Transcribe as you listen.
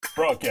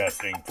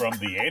Broadcasting from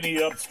the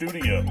Ante Up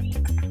studio,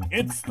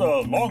 it's the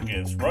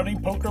longest-running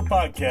poker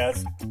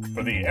podcast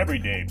for the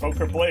everyday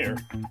poker player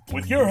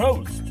with your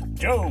host,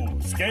 Joe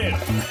Scale.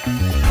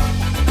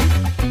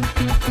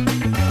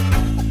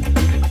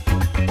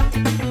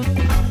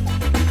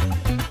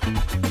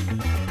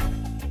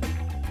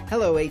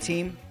 Hello,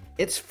 A-Team.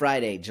 It's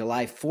Friday,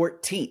 July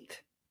 14th,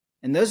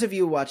 and those of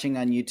you watching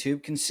on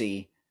YouTube can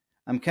see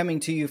I'm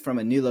coming to you from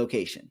a new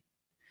location.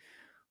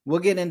 We'll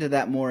get into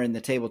that more in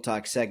the Table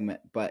Talk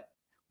segment, but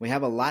we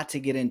have a lot to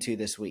get into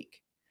this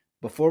week.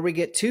 Before we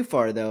get too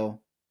far,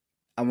 though,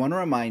 I want to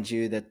remind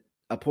you that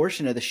a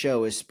portion of the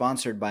show is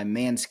sponsored by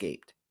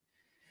Manscaped.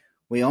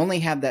 We only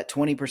have that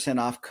 20%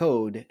 off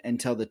code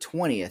until the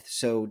 20th,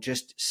 so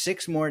just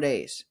 6 more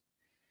days.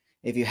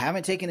 If you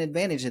haven't taken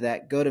advantage of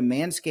that, go to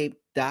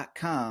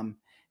manscaped.com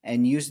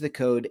and use the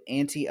code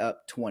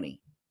ANTEUP20.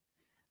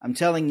 I'm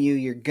telling you,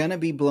 you're going to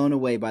be blown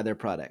away by their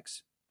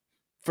products.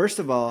 First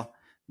of all,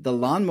 the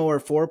Lawnmower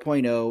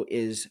 4.0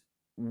 is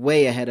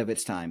way ahead of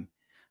its time.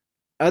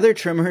 Other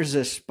trimmers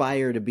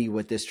aspire to be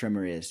what this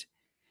trimmer is.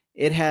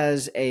 It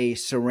has a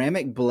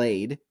ceramic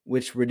blade,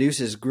 which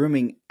reduces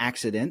grooming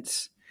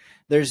accidents.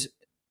 There's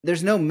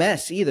no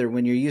mess either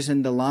when you're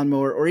using the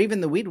lawnmower or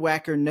even the Weed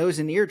Whacker nose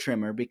and ear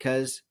trimmer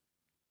because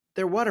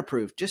they're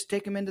waterproof. Just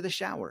take them into the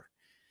shower.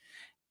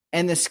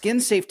 And the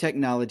skin-safe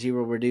technology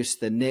will reduce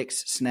the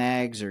nicks,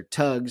 snags, or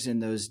tugs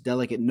in those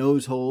delicate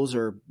nose holes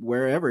or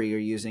wherever you're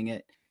using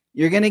it.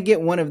 You're going to get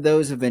one of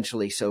those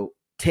eventually, so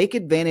take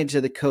advantage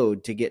of the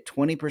code to get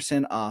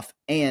 20% off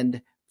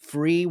and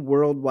free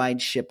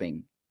worldwide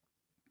shipping.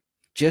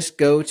 Just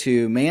go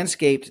to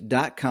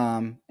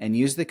manscaped.com and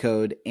use the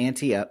code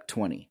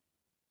ANTEUP20.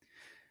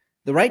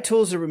 The right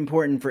tools are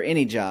important for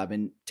any job,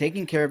 and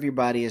taking care of your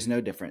body is no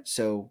different,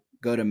 so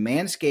go to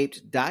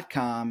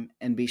manscaped.com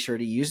and be sure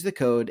to use the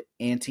code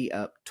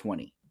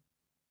ANTEUP20.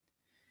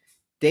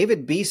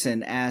 David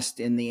Beeson asked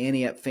in the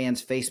Ante Up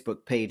fans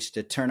Facebook page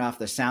to turn off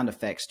the sound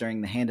effects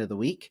during the Hand of the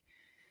Week.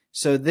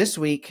 So this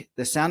week,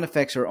 the sound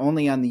effects are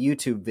only on the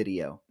YouTube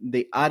video.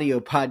 The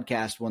audio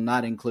podcast will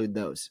not include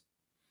those.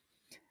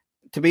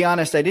 To be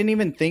honest, I didn't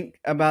even think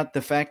about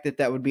the fact that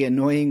that would be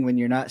annoying when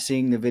you're not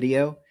seeing the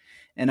video,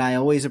 and I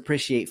always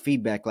appreciate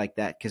feedback like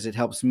that because it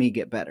helps me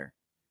get better.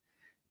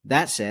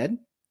 That said,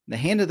 the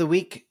Hand of the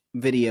Week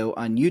video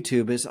on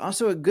YouTube is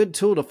also a good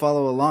tool to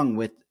follow along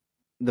with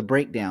the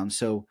breakdown,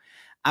 so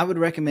I would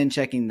recommend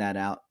checking that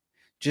out.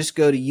 Just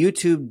go to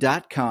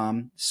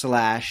youtube.com/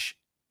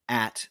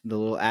 at the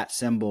little at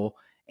symbol,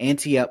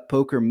 Ante Up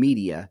Poker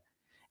Media.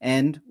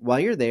 And while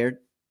you're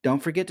there,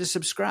 don't forget to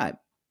subscribe.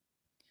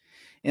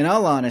 In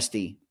all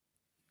honesty,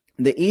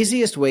 the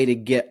easiest way to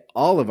get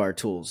all of our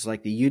tools,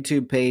 like the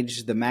YouTube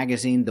page, the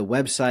magazine, the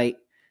website,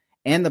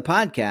 and the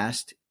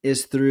podcast,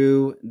 is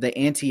through the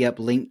Ante Up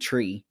link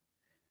tree.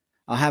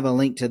 I'll have a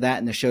link to that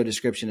in the show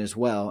description as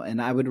well,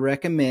 and I would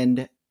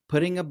recommend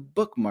putting a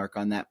bookmark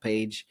on that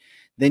page.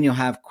 Then you'll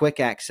have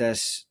quick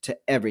access to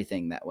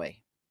everything that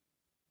way.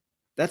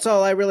 That's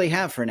all I really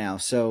have for now,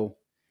 so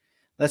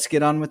let's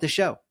get on with the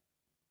show.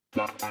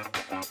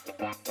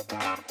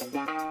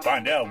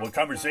 Find out what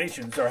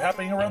conversations are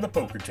happening around the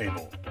poker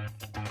table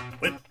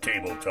with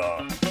Table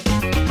Talk.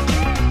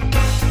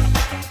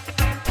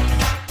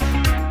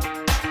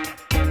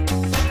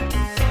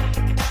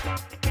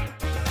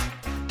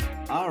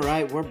 All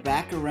right, we're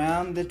back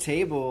around the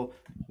table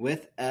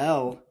with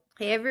Elle.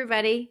 Hey,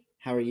 everybody.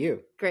 How are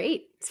you?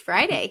 Great. It's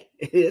Friday.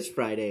 It is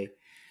Friday.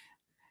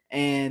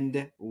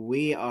 And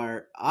we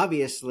are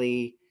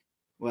obviously,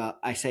 well,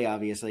 I say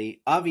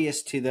obviously,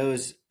 obvious to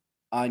those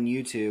on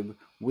YouTube,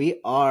 we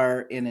are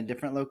in a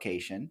different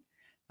location.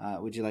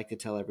 Would you like to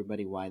tell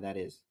everybody why that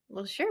is?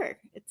 Well, sure.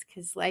 It's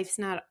because life's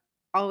not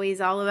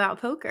always all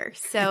about poker.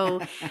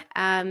 So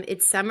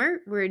it's summer.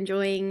 We're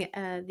enjoying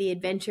the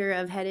adventure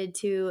of headed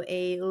to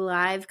a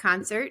live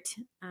concert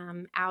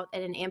out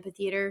at an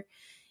amphitheater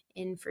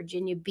in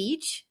Virginia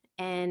Beach.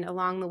 And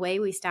along the way,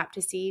 we stopped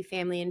to see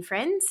family and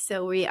friends.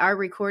 So we are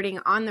recording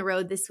on the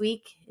road this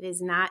week.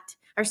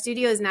 Our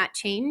studio is not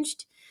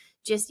changed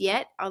just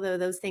yet, although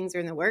those things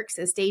are in the works.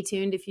 So stay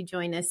tuned. If you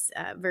join us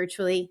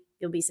virtually,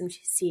 you'll be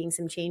seeing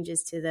some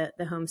changes to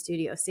the home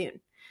studio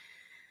soon.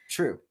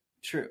 True.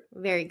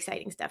 Very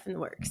exciting stuff in the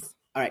works.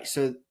 All right.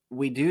 So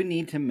we do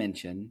need to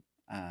mention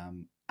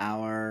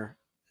our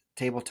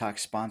Table Talk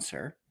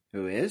sponsor,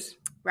 who is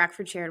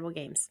Rockford Charitable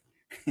Games.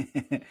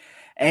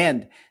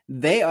 And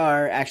they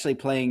are actually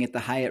playing at the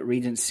Hyatt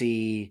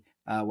Regency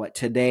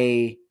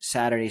today,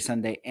 Saturday,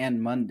 Sunday,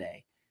 and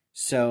Monday.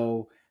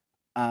 So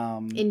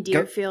in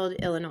Deerfield,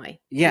 Illinois.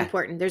 Yeah.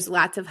 Important. There's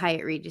lots of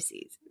Hyatt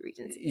Regencies.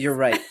 You're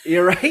right.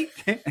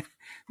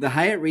 The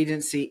Hyatt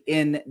Regency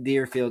in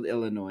Deerfield,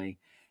 Illinois.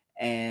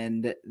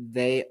 And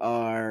they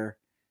have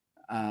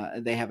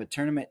a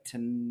tournament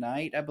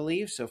tonight, I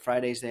believe. So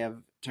Fridays they have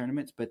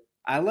tournaments, but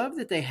I love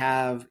that they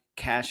have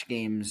cash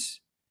games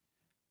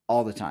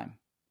all the time.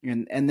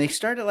 And they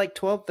start at like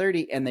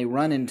 12:30 and they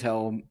run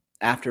until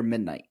after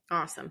midnight.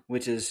 Awesome.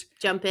 Which is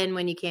jump in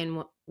when you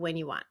can, when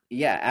you want.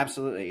 Yeah,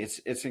 absolutely.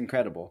 It's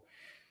incredible.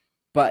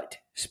 But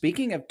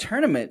speaking of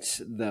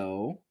tournaments,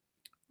 though,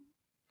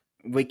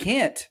 we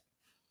can't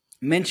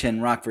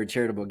mention Rockford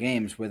Charitable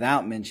Games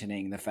without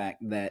mentioning the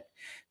fact that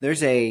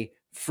there's a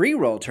free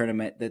roll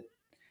tournament that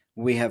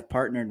we have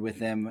partnered with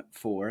them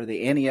for,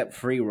 the Ante Up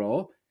free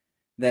roll,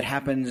 that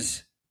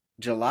happens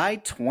July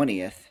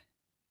 20th.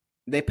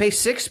 They pay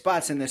 6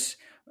 spots in this,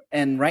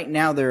 and right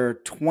now there are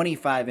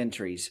 25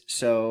 entries.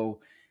 So,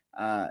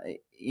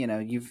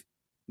 you've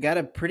got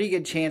a pretty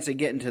good chance of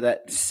getting to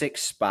that 6th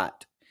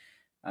spot.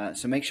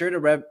 So make sure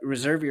to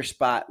reserve your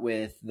spot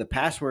with the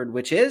password,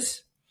 which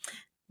is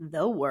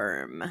the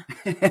worm.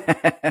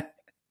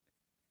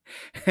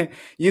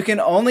 You can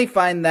only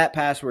find that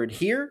password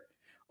here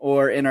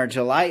or in our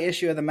July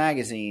issue of the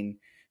magazine.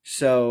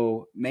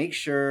 So make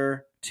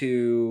sure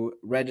to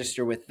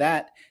register with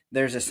that.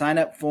 There's a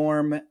sign-up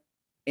form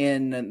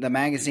in the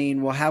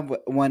magazine. We'll have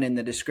one in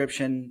the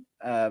description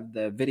of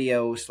the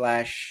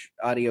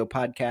video/audio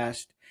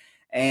podcast.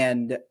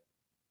 And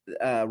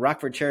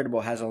Rockford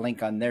Charitable has a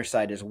link on their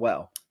site as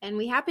well. And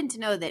we happen to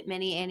know that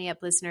many Ante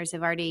Up listeners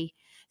have already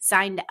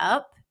signed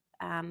up,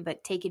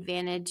 but take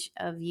advantage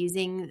of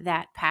using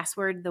that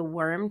password, the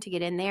worm, to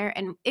get in there.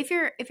 And if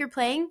you're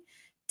playing,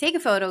 take a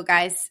photo,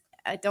 guys.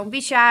 Don't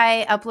be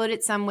shy. Upload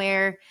it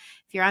somewhere.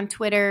 If you're on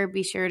Twitter,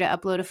 be sure to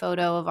upload a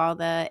photo of all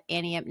the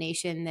Ante Up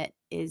Nation that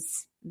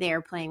is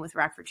there playing with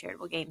Rockford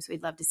Charitable Games.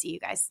 We'd love to see you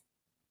guys.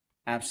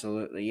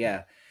 Absolutely,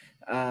 yeah.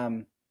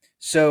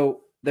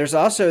 So there's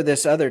also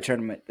this other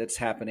tournament that's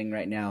happening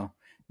right now.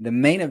 The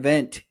main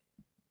event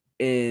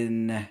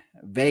in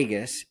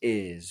Vegas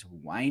is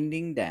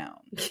winding down.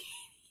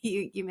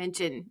 You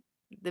mentioned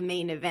the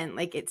main event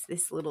like it's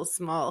this little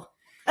small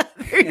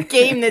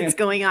game that's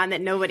going on that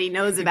nobody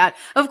knows about.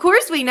 Of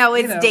course we know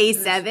it's day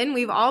 7.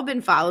 We've all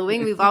been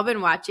following. We've all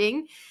been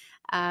watching.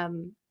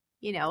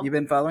 You've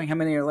been following? How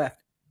many are left?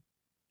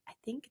 I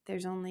think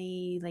there's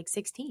only like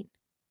 16.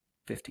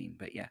 15,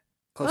 but yeah.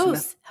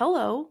 Close.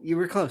 Hello. You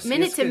were close.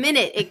 Minute to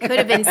minute. It could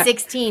have been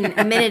 16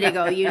 a minute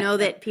ago. You know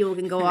that people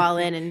can go all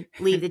in and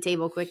leave the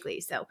table quickly.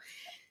 So,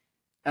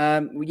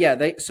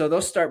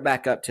 they'll start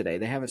back up today.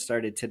 They haven't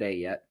started today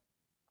yet,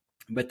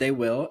 but they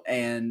will.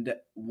 And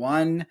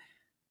one,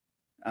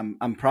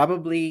 I'm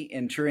probably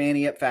in true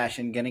Ante Up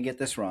fashion going to get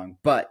this wrong,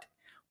 but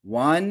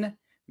Juan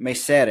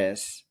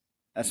Meseres,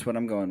 that's what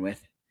I'm going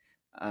with.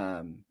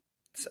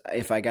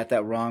 If I got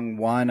that wrong,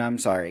 Juan, I'm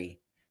sorry.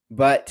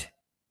 But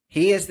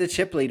he is the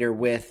chip leader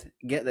with,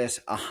 get this,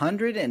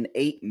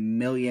 108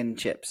 million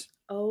chips.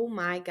 Oh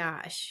my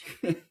gosh.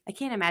 I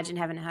can't imagine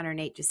having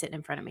 108 just sitting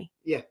in front of me.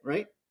 Yeah,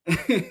 right?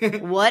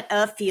 What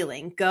a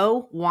feeling.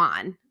 Go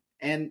Juan.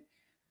 And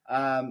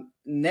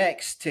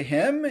next to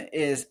him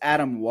is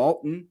Adam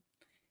Walton.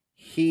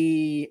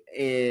 He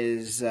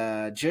is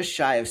just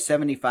shy of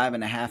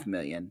 75.5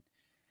 million.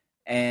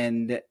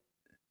 And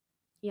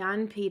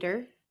Jan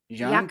Peter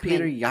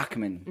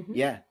Yakman. Mm-hmm.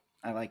 Yeah,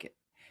 I like it.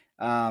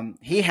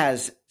 He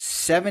has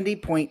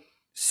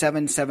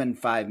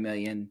 70.775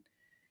 million.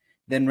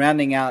 Then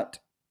rounding out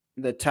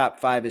the top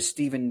 5 is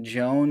Stephen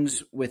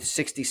Jones with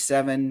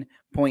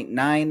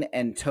 67.9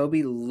 and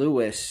Toby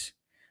Lewis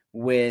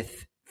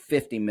with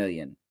 50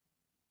 million.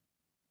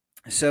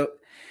 So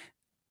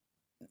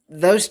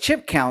those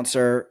chip counts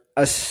are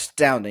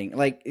astounding.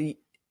 Like,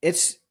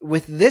 it's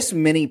with this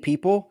many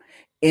people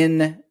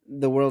in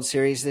the World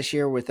Series this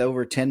year with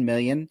over 10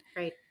 million.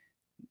 Right.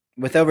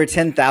 With over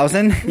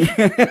 10,000.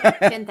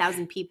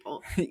 10,000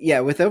 people.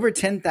 Yeah, with over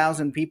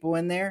 10,000 people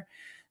in there,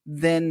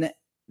 then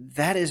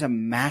that is a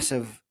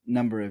massive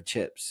number of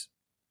chips.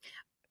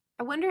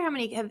 I wonder how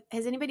many,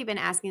 has anybody been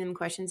asking them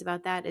questions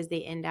about that as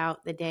they end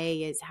out the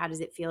day? Is how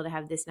does it feel to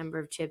have this number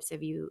of chips?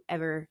 Have you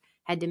ever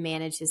had to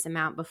manage this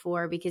amount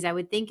before? Because I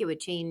would think it would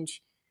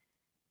change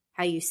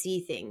how you see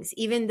things.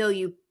 Even though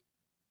you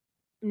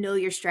know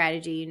your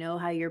strategy, you know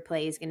how your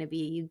play is going to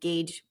be, you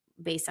gauge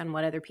based on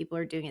what other people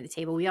are doing at the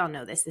table. We all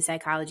know this. The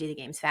psychology of the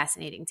game is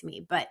fascinating to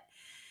me. But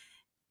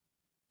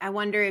I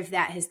wonder if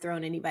that has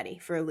thrown anybody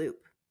for a loop.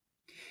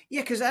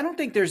 Yeah, because I don't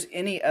think there's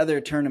any other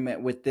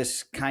tournament with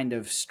this kind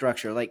of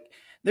structure. Like,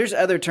 there's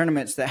other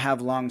tournaments that have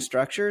long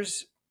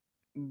structures,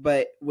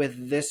 but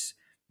with this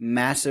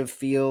massive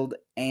field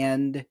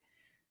and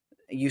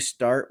you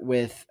start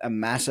with a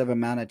massive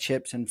amount of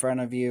chips in front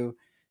of you.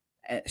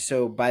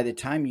 So by the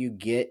time you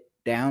get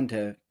down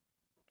to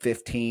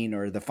 15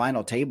 or the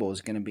final table is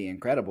going to be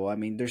incredible. I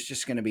mean, there's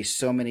just going to be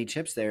so many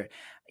chips there.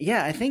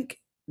 Yeah, I think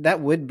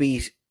that would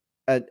be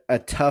a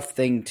tough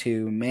thing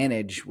to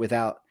manage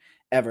without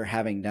ever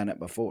having done it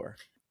before.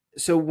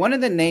 So one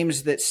of the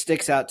names that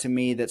sticks out to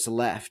me that's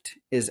left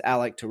is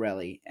Alec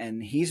Torelli,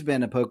 and he's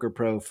been a poker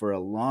pro for a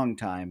long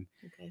time.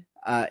 Okay.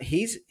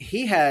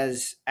 He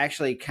has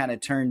actually kind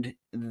of turned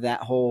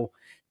that whole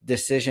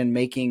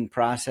decision-making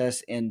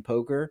process in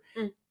poker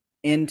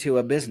into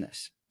a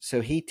business.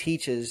 So he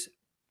teaches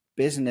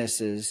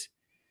business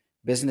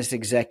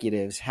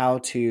executives how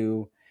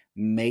to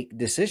make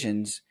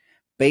decisions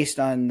based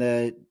on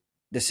the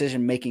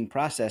decision-making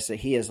process that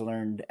he has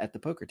learned at the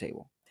poker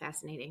table.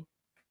 Fascinating.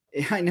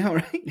 I know,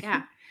 right?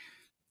 Yeah.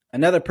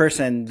 Another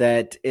person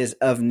that is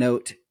of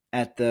note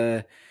at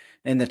the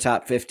in the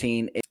top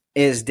 15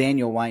 is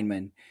Daniel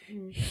Weinman.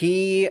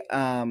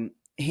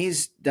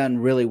 He's done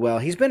really well.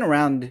 He's been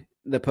around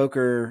the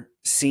poker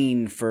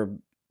scene for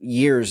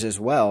years as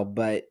well,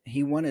 but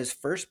he won his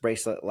first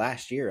bracelet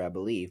last year, I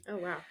believe. Oh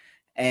wow.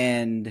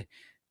 And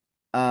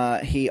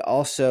he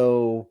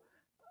also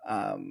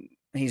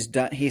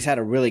he's had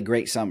a really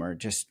great summer,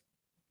 just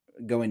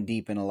going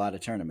deep in a lot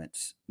of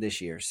tournaments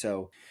this year.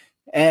 So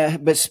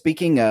but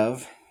speaking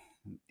of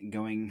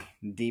going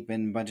deep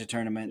in a bunch of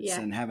tournaments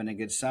and having a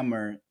good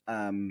summer,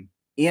 Ian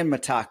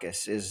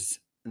Matakis is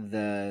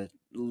the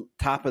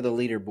top of the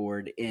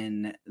leaderboard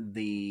in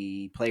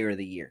the Player of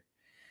the Year.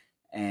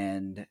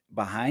 And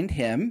behind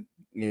him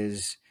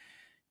is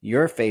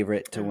your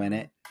favorite to win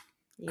it.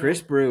 Yeah.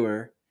 Chris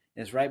Brewer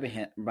is right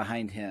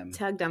behind him.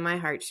 Tugged on my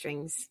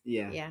heartstrings.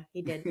 Yeah. Yeah,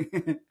 he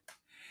did.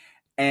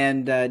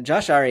 And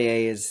Josh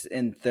Aryeh is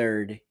in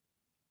third.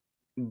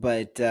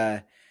 But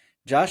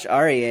Josh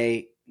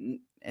Aryeh,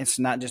 it's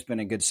not just been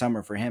a good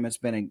summer for him. It's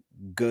been a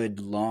good,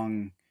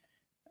 long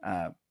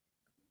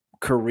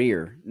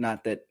career.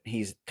 Not that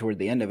he's toward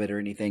the end of it or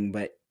anything,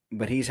 but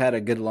he's had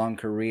a good, long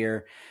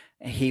career.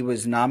 He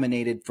was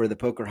nominated for the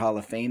Poker Hall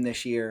of Fame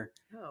this year.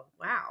 Oh,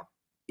 wow.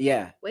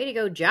 Yeah. Way to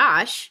go,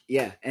 Josh.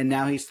 Yeah, and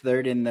now he's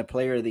third in the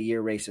Player of the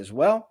Year race as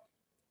well.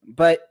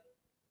 But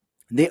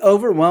the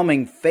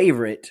overwhelming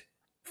favorite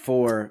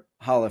for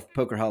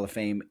Poker Hall of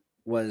Fame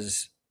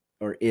is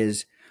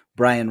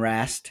Brian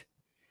Rast,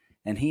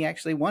 and he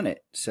actually won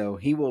it. So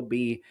he will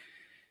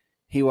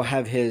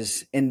have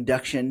his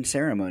induction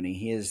ceremony.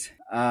 He is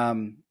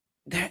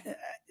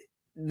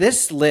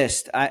this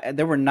list.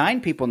 There were 9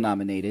 people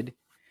nominated,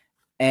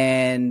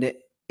 and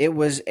it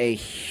was a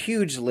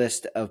huge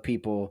list of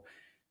people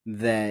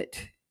that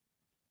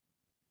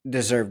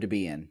deserve to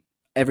be in.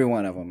 Every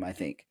one of them, I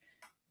think.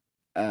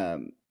 I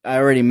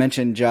already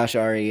mentioned Josh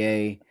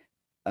Aryeh,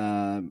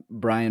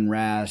 Brian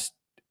Rast.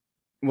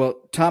 Well,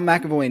 Tom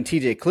McAvoy and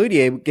TJ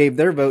Cloutier gave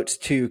their votes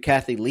to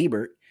Kathy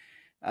Liebert,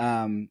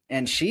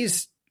 and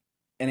she's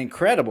an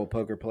incredible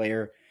poker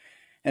player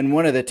and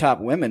one of the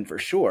top women for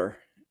sure.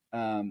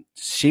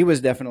 She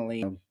was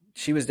definitely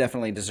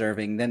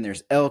deserving. Then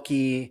there's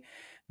Elke,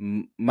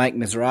 Mike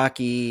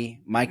Mizraki,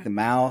 Mike the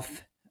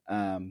Mouth,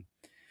 Issei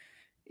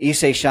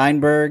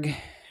Scheinberg,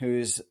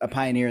 who's a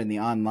pioneer in the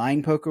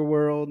online poker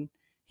world.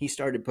 He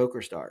started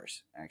Poker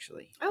Stars,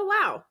 actually. Oh,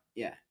 wow.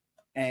 Yeah.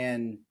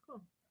 And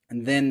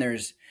then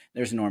there's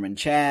Norman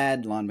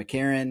Chad, Lon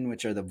McCarran,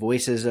 which are the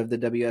voices of the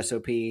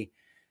WSOP,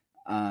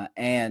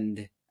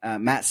 and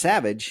Matt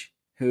Savage,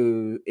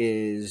 who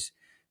is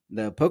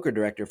the poker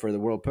director for the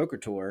World Poker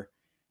Tour.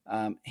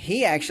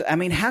 He actually, I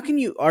mean, how can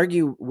you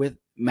argue with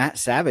Matt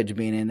Savage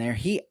being in there?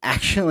 He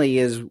actually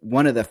is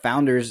one of the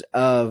founders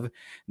of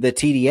the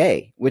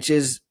TDA, which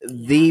is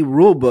the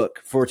rule book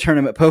for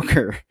tournament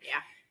poker.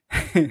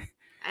 Yeah.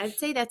 I'd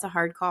say that's a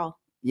hard call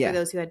for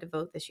those who had to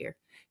vote this year.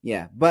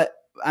 Yeah. But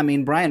I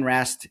mean, Brian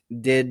Rast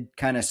did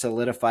kind of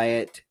solidify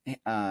it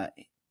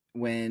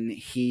when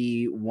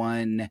he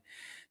won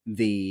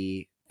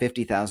the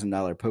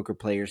 $50,000 Poker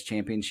Players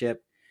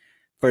Championship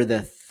for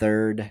the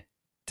 3rd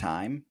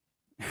time.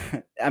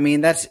 I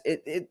mean,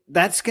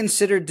 that's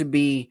considered to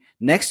be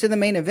next to the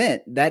main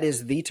event. That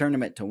is the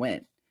tournament to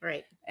win.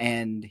 Right.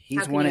 And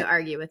he's won it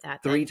argue with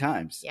that 3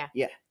 times. Yeah.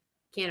 Yeah.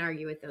 Can't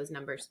argue with those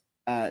numbers.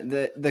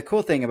 The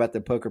cool thing about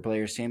the Poker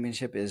Players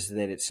Championship is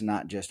that it's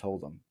not just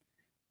Hold'em.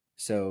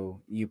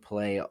 So you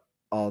play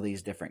all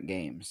these different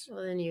games.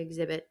 Well, then you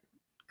exhibit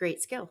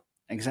great skill.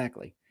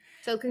 Exactly.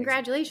 So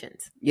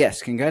congratulations.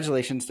 Yes,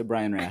 congratulations to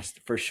Brian Rast,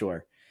 for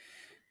sure.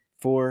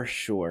 For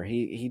sure.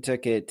 He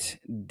took it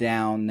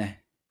down,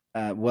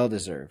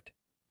 well-deserved.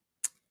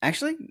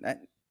 Actually,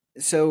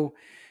 so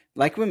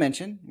like we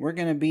mentioned, we're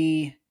going to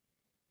be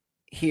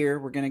here.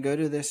 We're going to go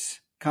to this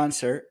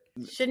concert.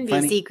 Shouldn't be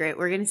a secret.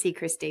 We're going to see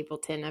Chris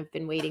Stapleton. I've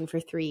been waiting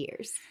for 3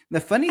 years. The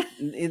funny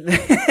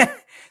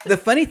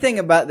thing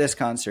about this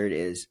concert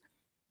is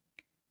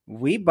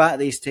we bought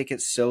these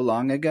tickets so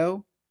long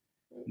ago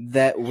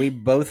that we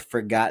both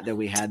forgot that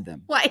we had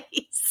them.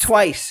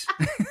 Twice.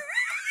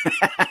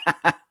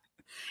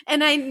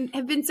 And I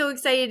have been so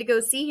excited to go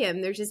see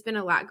him. There's just been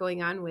a lot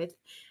going on with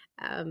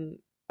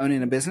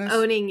owning a business,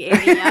 owning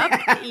Ante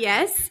Up,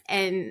 yes,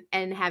 and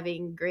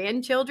having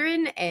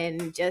grandchildren,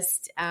 and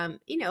just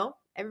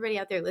everybody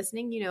out there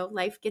listening,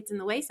 life gets in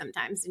the way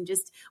sometimes, and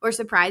just or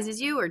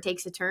surprises you or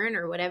takes a turn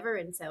or whatever.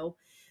 And so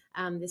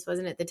this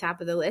wasn't at the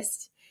top of the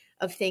list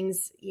of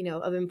things,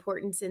 of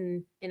importance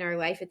in our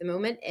life at the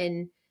moment.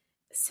 And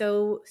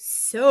so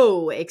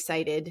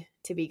excited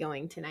to be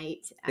going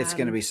tonight. It's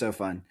going to be so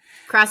fun.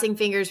 Crossing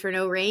fingers for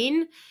no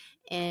rain,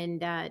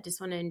 and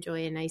just want to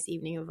enjoy a nice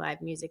evening of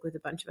live music with a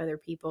bunch of other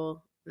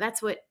people.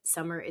 That's what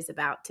summer is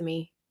about to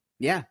me.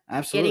 Yeah,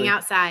 absolutely. Getting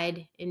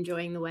outside,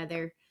 enjoying the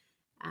weather,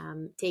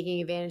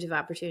 taking advantage of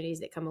opportunities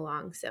that come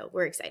along. So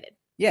we're excited.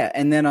 Yeah,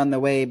 and then on the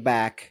way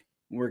back,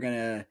 we're going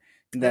to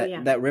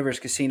that Rivers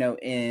Casino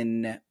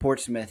in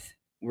Portsmouth,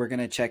 we're going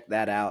to check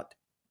that out.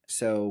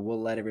 So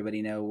we'll let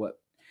everybody know what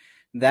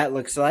that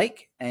looks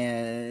like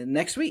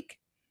next week.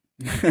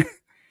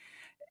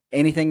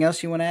 Anything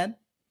else you want to add?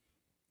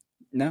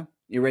 No?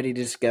 You're ready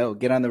to just go.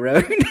 Get on the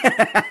road?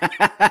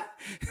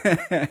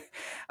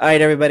 All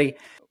right, everybody.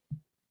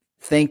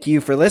 Thank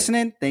you for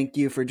listening. Thank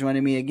you for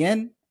joining me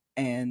again.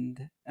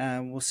 And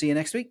we'll see you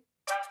next week.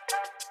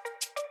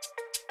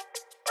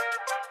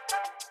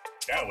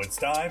 Now it's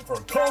time for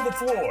Call the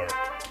Floor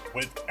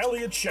with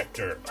Elliot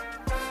Schechter.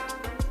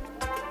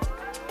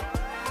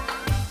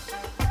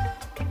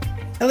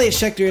 Elliot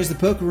Schechter is the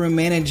poker room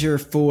manager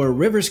for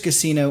Rivers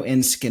Casino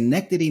in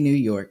Schenectady, New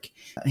York.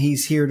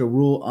 He's here to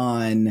rule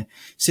on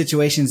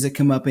situations that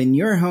come up in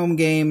your home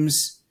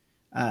games.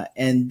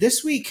 And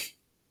this week,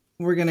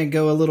 we're going to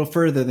go a little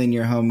further than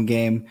your home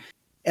game.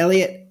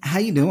 Elliot, how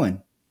you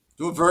doing?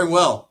 Doing very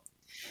well.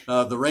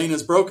 The rain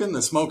is broken.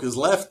 The smoke is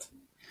left.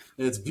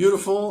 It's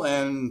beautiful,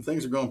 and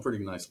things are going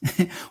pretty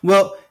nicely.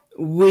 Well,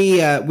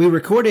 we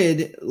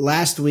recorded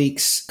last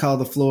week's Call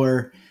the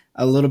Floor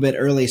a little bit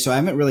early, so I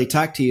haven't really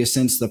talked to you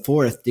since the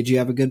 4th. Did you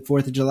have a good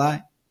 4th of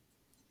July?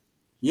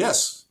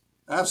 Yes,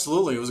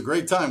 absolutely. It was a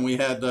great time. We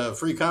had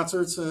free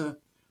concerts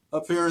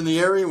up here in the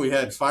area. We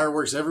had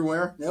fireworks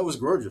everywhere. Yeah, it was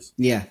gorgeous.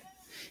 Yeah.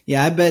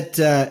 Yeah, I bet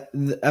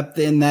up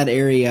in that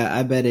area,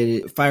 I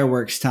bet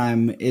fireworks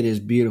time, it is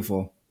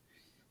beautiful.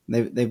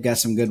 They've got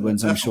some good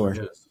ones, I'm sure.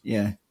 Is.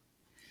 Yeah.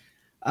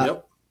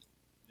 Yep.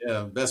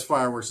 Yeah, best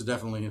fireworks are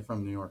definitely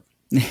from New York.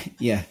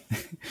 Yeah.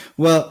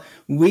 Well,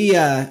 we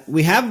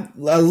have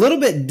a little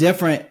bit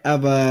different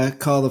of a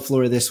Call the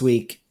Floor this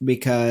week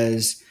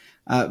because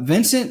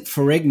Vincent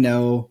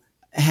Ferrigno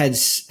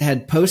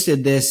had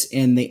posted this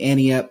in the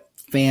Ante Up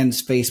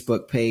fans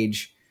Facebook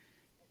page,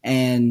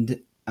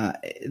 and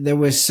there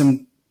was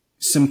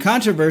some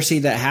controversy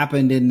that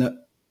happened in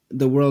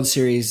the World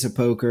Series of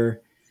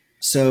Poker.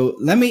 So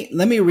let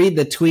me read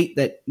the tweet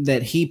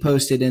that he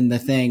posted in the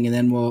thing, and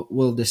then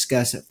we'll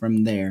discuss it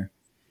from there.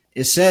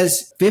 It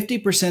says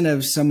 50%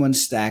 of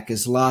someone's stack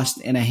is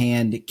lost in a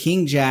hand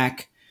King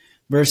Jack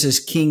versus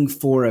King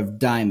 4 of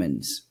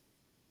diamonds.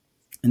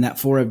 And that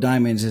 4 of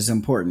diamonds is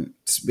important.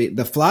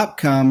 The flop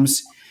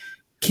comes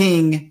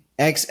King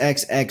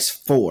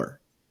XXX4.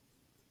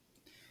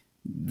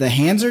 The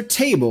hands are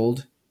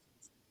tabled,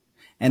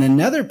 and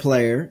another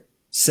player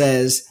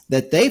says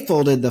that they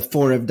folded the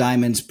 4 of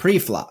diamonds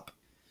pre-flop.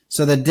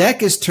 So the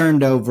deck is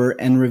turned over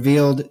and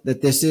revealed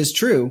that this is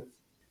true.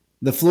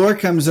 The floor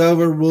comes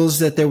over, rules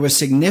that there was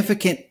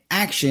significant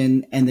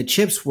action and the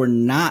chips were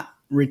not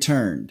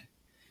returned.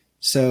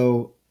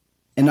 So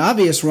an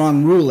obvious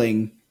wrong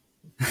ruling,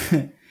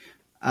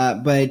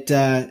 but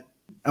I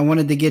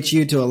wanted to get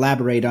you to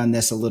elaborate on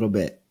this a little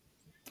bit.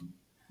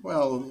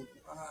 Well,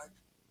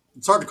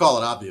 it's hard to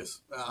call it obvious.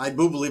 I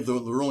do believe the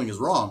ruling is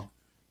wrong.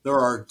 There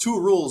are two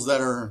rules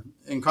that are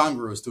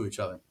incongruous to each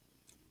other.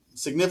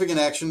 Significant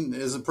action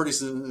is a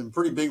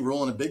pretty big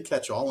rule and a big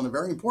catch-all and a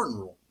very important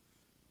rule.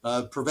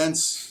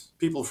 Prevents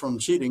people from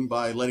cheating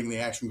by letting the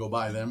action go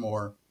by them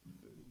or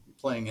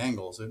playing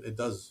angles. It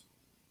does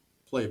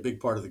play a big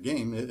part of the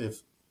game.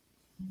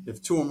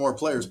 If two or more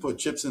players put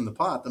chips in the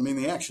pot, I mean,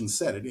 the action's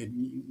set.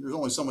 There's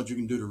only so much you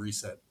can do to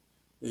reset.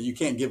 You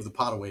can't give the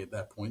pot away at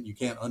that point. You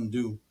can't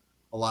undo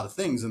a lot of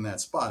things in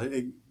that spot.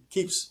 It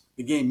keeps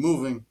the game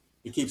moving.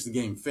 It keeps the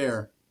game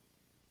fair.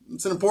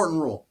 It's an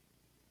important rule.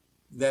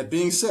 That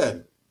being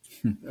said,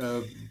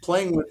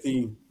 playing with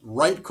the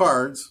right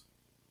cards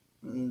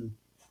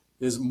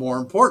is more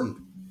important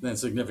than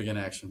significant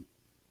action.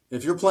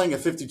 If you're playing a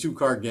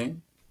 52-card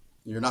game,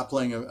 you're not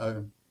playing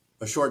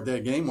a short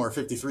deck game or a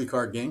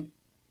 53-card game,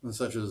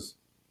 such as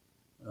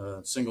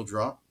single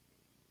draw.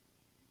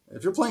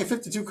 If you're playing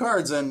 52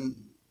 cards and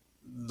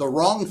the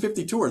wrong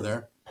 52 are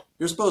there,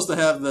 you're supposed to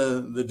have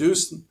the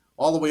deuce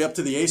all the way up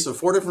to the ace of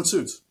 4 different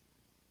suits.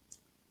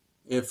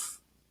 If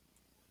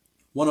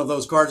one of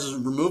those cards is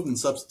removed and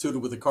substituted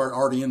with a card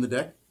already in the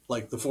deck,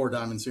 like the 4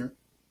 diamonds here,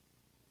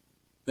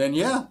 then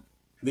yeah,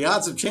 the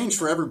odds have changed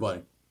for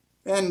everybody.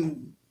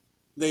 And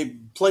they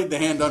played the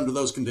hand under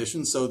those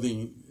conditions, so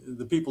the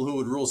people who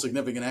would rule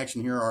significant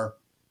action here are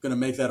going to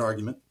make that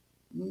argument.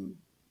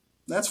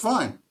 That's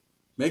fine.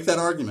 Make that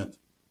argument.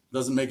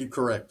 Doesn't make it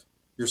correct.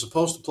 You're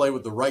supposed to play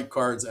with the right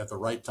cards at the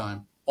right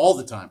time, all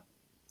the time.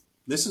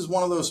 This is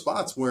one of those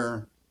spots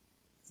where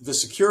the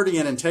security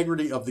and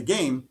integrity of the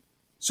game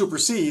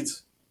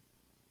supersedes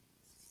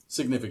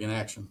significant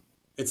action.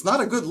 It's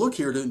not a good look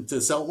here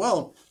to sell,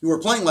 well, you were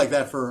playing like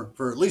that for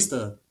at least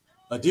a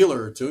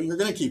dealer or two. You're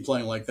going to keep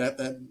playing like that.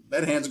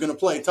 That hand's going to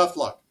play. Tough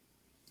luck.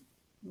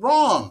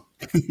 Wrong.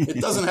 It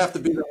doesn't have to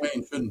be that way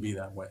and shouldn't be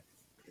that way.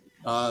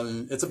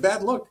 It's a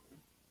bad look.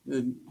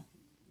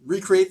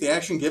 Recreate the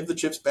action, give the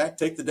chips back,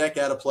 take the deck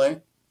out of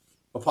play,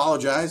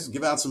 apologize,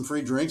 give out some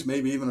free drinks,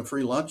 maybe even a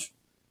free lunch,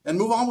 and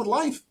move on with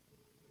life.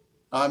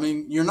 I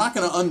mean, you're not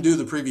going to undo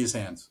the previous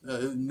hands.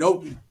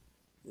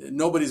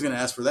 Nobody's going to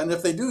ask for that. And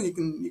if they do, you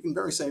can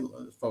very say,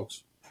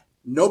 folks,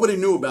 nobody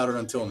knew about it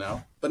until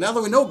now. But now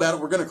that we know about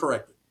it, we're going to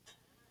correct it.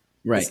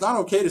 Right. It's not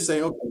okay to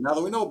say, okay, now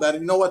that we know about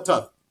it, you know what,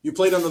 tough. You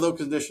played under those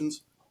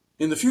conditions.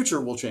 In the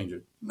future, we'll change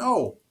it.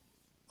 No.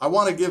 I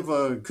want to give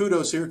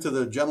kudos here to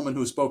the gentleman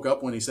who spoke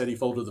up when he said he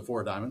folded the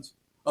 4 diamonds.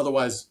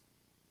 Otherwise,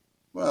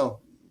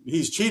 well,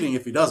 he's cheating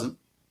if he doesn't.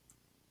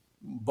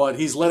 But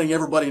he's letting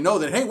everybody know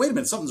that, hey, wait a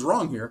minute, something's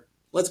wrong here.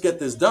 Let's get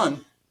this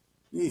done.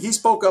 He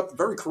spoke up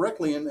very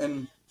correctly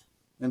and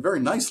very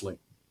nicely.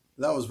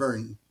 That was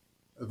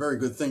a very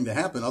good thing to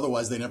happen.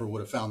 Otherwise, they never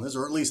would have found this,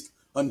 or at least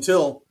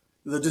until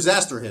the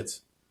disaster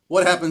hits.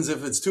 What happens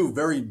if it's two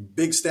very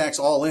big stacks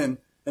all in,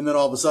 and then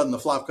all of a sudden the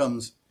flop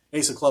comes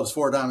ace of clubs,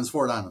 four diamonds,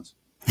 four diamonds?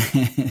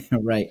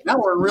 Right. Now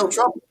we're in real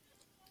trouble.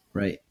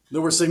 Right.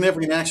 There was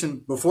significant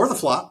action before the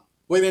flop.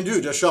 What are you going to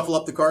do? Just shuffle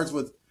up the cards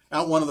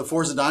without one of the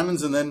fours of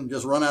diamonds and then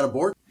just run out of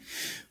board?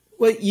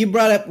 Well, you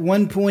brought up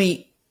one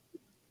point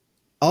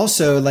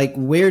also, like,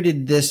 where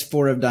did this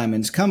four of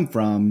diamonds come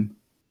from?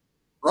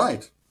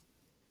 Right.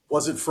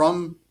 Was it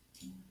from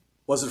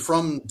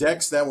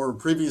decks that were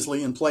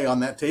previously in play on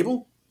that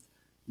table?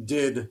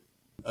 Did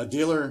a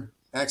dealer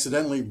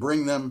accidentally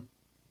bring them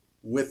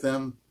with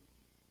them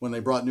when they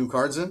brought new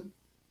cards in?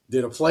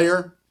 Did a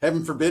player,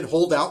 heaven forbid,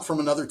 hold out from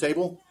another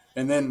table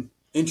and then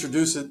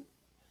introduce it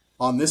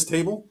on this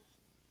table?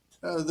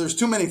 There's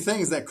too many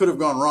things that could have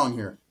gone wrong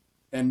here,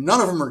 and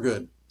none of them are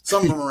good.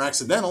 Some of them are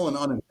accidental and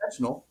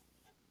unintentional,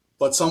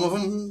 but some of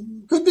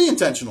them could be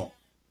intentional.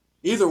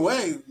 Either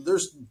way,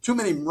 there's too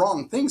many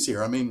wrong things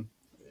here. I mean,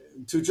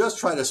 to just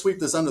try to sweep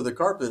this under the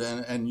carpet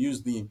and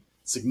use the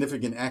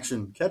significant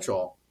action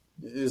catch-all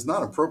is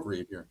not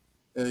appropriate here.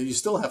 You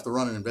still have to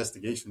run an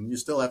investigation. You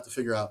still have to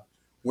figure out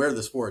where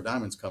this four of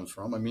diamonds comes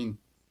from. I mean,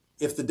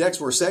 if the decks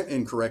were set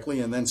incorrectly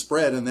and then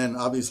spread and then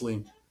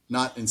obviously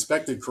not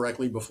inspected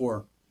correctly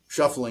before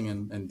shuffling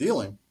and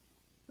dealing,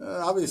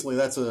 obviously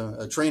that's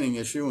a training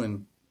issue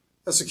and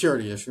a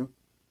security issue.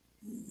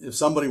 If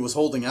somebody was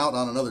holding out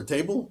on another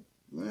table,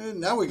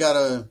 now we got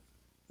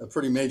a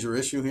pretty major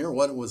issue here.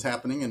 What was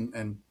happening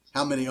and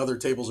how many other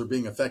tables are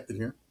being affected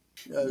here?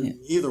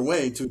 Either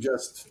way, to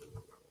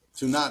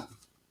not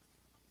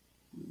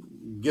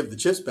give the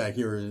chips back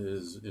here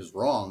is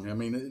wrong. I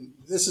mean,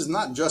 this is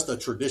not just a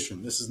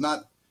tradition. This is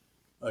not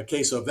a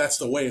case of that's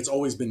the way it's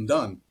always been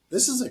done.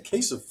 This is a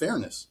case of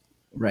fairness.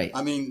 Right.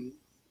 I mean,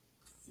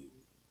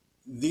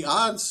 the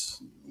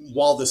odds,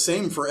 while the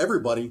same for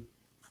everybody,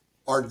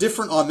 are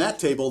different on that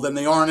table than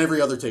they are on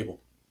every other table.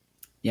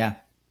 Yeah.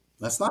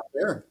 That's not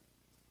fair.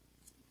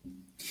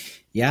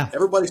 Yeah.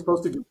 Everybody's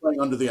supposed to be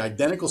playing under the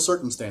identical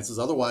circumstances.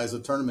 Otherwise, the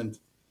tournament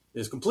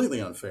is completely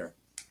unfair.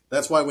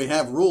 That's why we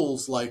have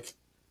rules like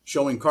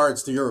showing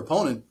cards to your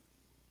opponent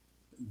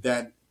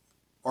that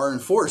are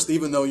enforced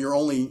even though you're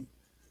only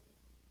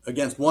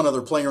against one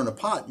other player in a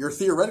pot. You're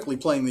theoretically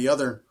playing the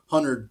other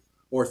 100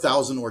 or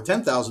 1,000 or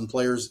 10,000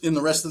 players in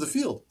the rest of the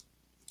field.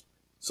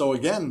 So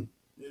again,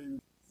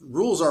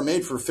 rules are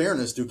made for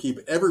fairness to keep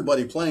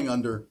everybody playing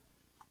under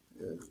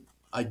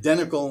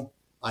identical,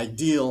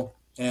 ideal,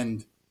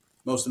 and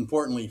most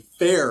importantly,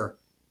 fair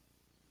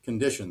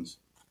conditions.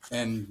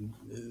 And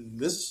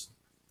this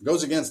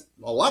goes against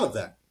a lot of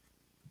that.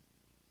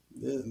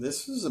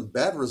 This is a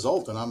bad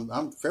result, and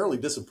I'm fairly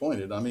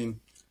disappointed. I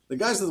mean, the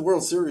guys of the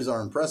World Series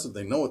are impressive.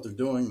 They know what they're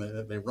doing.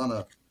 They run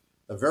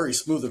a very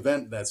smooth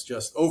event that's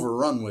just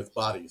overrun with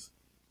bodies.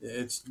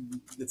 It's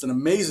an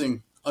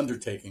amazing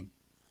undertaking,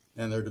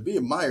 and they're to be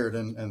admired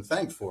and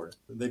thanked for it.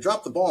 They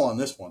dropped the ball on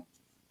this one,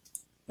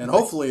 and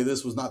hopefully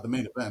this was not the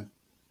main event.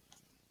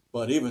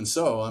 But even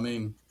so, I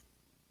mean,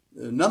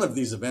 none of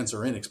these events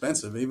are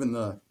inexpensive. Even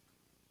the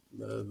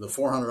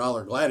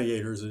 $400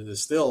 Gladiators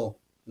is still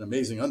an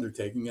amazing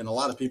undertaking, and a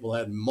lot of people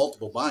had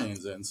multiple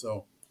buy-ins in.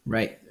 So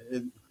right.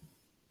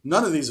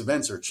 None of these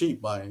events are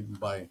cheap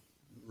by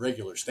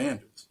regular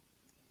standards.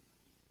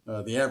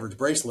 The average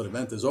bracelet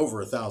event is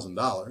over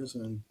 $1,000,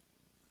 and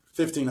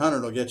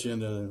 $1,500 will get you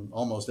into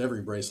almost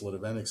every bracelet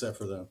event except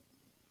for the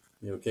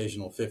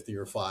occasional 50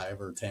 or 5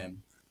 or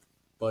 10.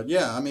 But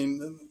yeah, I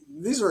mean,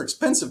 these are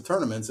expensive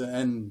tournaments,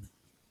 and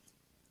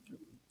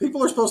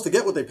people are supposed to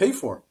get what they pay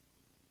for.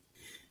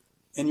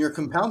 And you're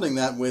compounding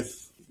that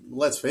with,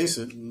 let's face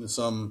it,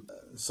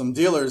 some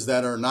dealers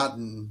that are not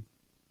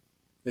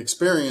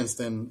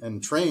experienced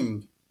and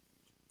trained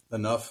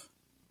enough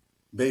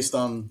based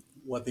on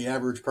what the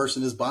average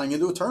person is buying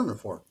into a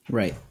tournament for.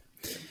 Right.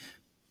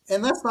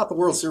 And that's not the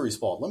World Series'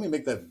 fault. Let me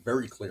make that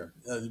very clear.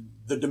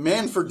 The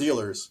demand for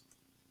dealers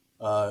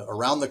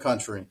around the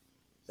country,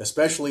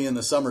 especially in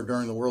the summer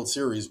during the World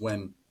Series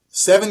when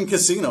 7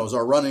 casinos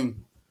are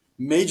running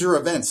major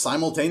events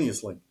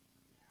simultaneously,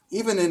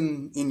 even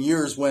in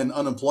years when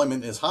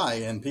unemployment is high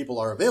and people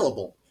are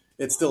available,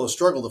 it's still a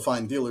struggle to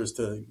find dealers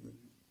to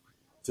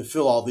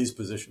fill all these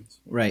positions.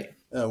 Right.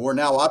 We're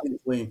now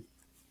obviously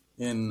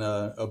in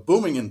a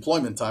booming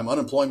employment time.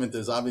 Unemployment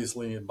is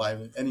obviously,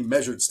 by any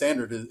measured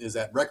standard, is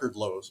at record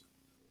lows.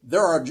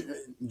 There are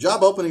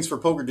job openings for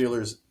poker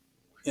dealers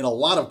in a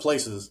lot of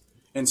places,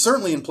 and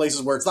certainly in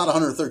places where it's not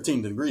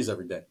 113 degrees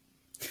every day.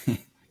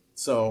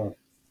 So,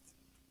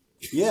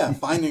 yeah,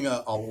 finding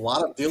a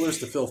lot of dealers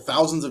to fill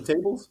thousands of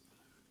tables.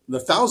 The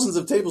thousands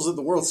of tables at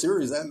the World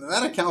Series,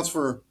 that accounts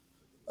for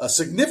a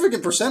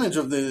significant percentage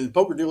of the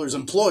poker dealers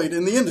employed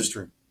in the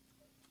industry.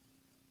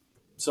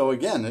 So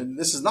again,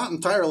 this is not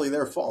entirely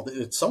their fault.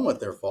 It's somewhat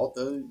their fault.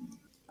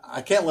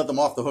 I can't let them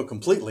off the hook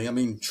completely. I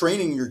mean,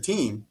 training your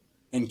team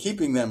and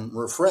keeping them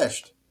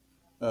refreshed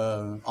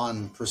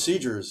on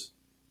procedures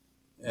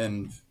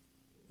and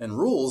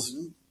rules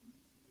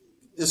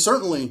is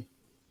certainly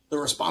the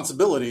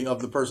responsibility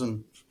of the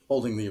person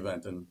holding the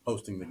event and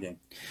hosting the game.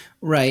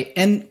 Right.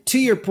 And to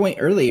your point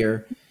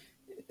earlier,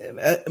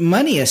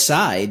 money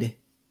aside,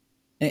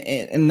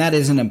 and that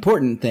is an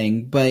important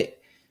thing,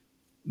 but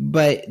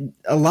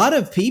a lot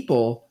of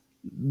people,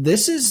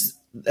 this is,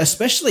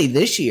 especially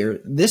this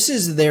year, this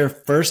is their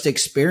first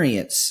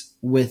experience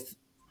with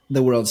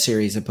the World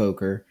Series of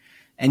Poker,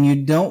 and you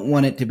don't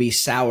want it to be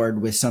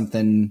soured with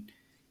something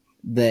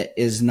that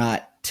is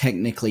not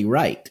technically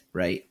right?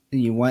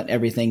 You want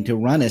everything to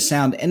run as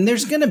sound, and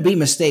there's going to be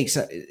mistakes.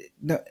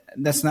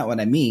 That's not what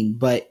I mean,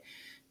 but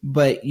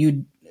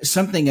you,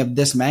 something of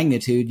this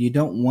magnitude, you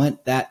don't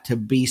want that to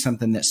be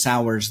something that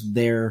sours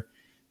their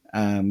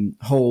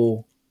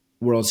whole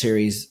World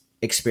Series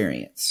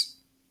experience.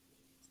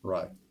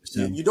 Right.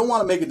 So, you don't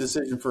want to make a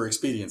decision for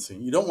expediency.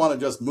 You don't want to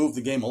just move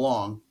the game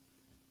along,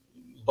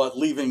 but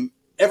leaving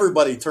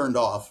everybody turned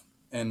off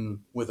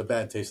and with a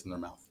bad taste in their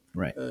mouth.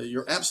 right.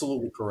 You're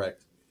absolutely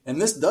correct.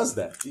 And this does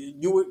that.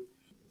 You would,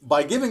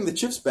 by giving the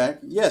chips back,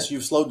 yes,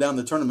 you've slowed down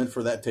the tournament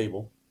for that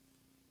table,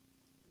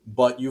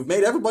 but you've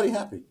made everybody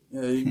happy.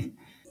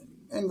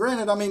 And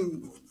granted, I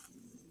mean,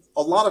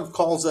 a lot of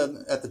calls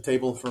at the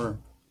table for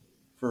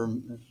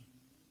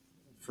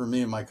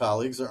me and my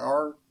colleagues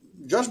are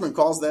judgment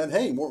calls that,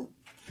 hey,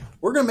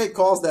 we're going to make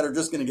calls that are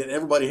just going to get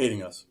everybody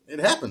hating us. It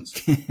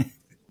happens.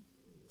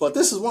 But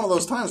this is one of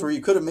those times where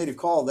you could have made a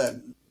call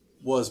that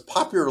was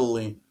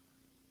popularly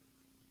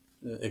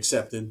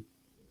accepted,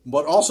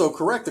 but also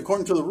correct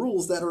according to the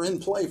rules that are in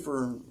play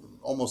for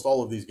almost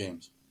all of these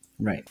games.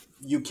 Right.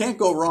 You can't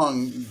go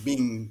wrong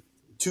being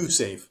too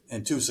safe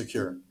and too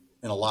secure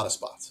in a lot of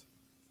spots.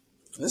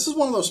 This is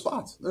one of those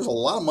spots. There's a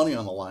lot of money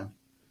on the line.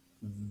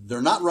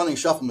 They're not running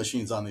shuffle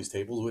machines on these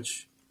tables,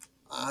 which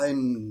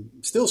I'm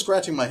still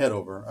scratching my head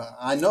over.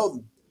 I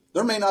know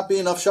there may not be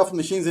enough shuffle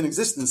machines in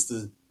existence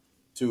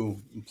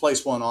to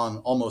place one on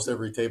almost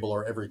every table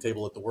or every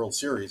table at the World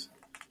Series.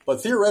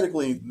 But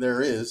theoretically,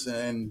 there is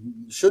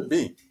and should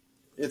be.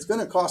 It's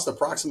going to cost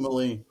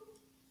approximately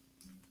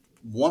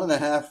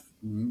 $1.5,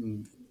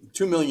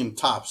 $2 million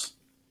tops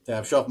to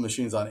have shuffle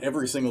machines on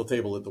every single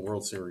table at the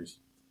World Series.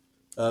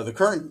 The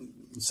current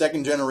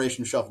second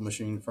generation shuffle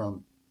machine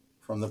from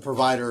the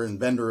provider and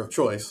vendor of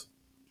choice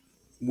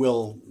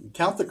will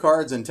count the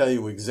cards and tell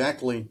you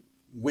exactly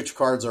which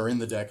cards are in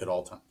the deck at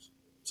all times.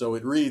 So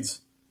it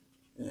reads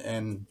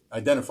and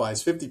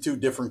identifies 52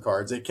 different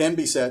cards. It can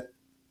be set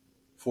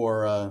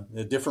for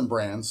different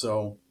brands,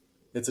 so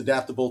it's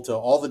adaptable to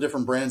all the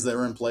different brands that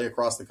are in play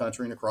across the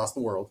country and across the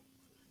world.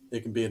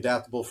 It can be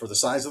adaptable for the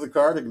size of the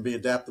card. It can be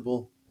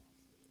adaptable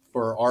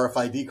for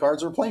RFID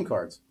cards or plain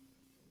cards.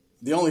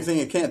 The only thing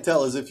it can't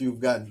tell is if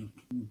you've got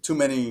too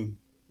many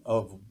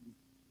of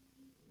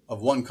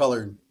one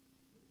colored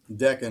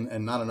deck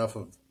and not enough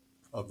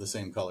of the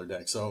same color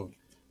deck. So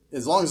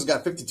as long as it's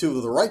got 52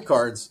 of the right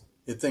cards,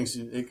 it thinks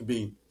it could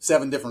be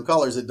 7 different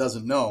colors. It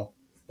doesn't know.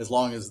 As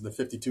long as the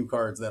 52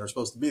 cards that are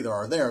supposed to be there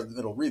are there,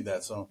 it'll read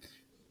that. So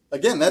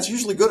again, that's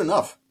usually good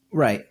enough.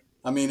 Right.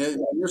 I mean,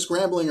 when you're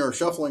scrambling or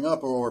shuffling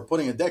up or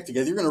putting a deck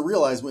together, you're going to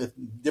realize with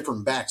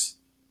different backs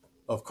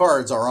of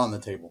cards are on the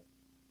table.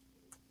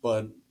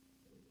 But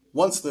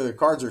once the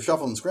cards are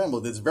shuffled and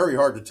scrambled, it's very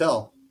hard to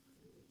tell,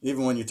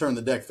 even when you turn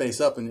the deck face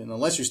up. And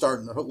unless you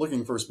start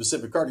looking for a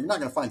specific card, you're not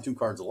going to find 2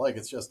 cards alike.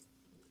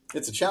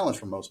 It's a challenge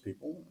for most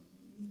people.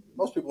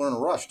 Most people are in a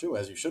rush, too,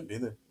 as you should be.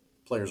 The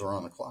players are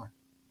on the clock.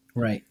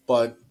 Right.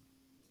 But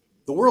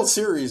the World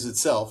Series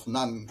itself,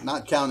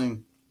 not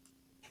counting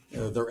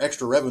their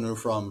extra revenue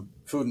from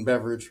food and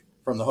beverage,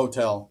 from the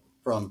hotel,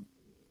 from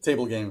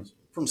table games,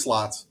 from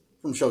slots,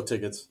 from show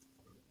tickets,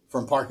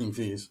 from parking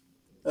fees.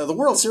 The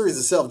World Series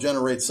itself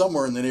generates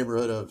somewhere in the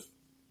neighborhood of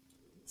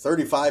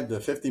 35 to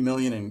 50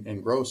 million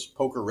in gross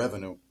poker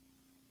revenue.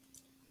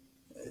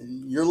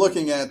 You're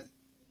looking at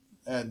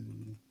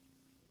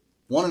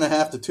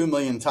 1.5 to 2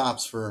 million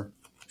tops for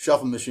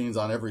shuffle machines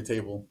on every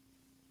table.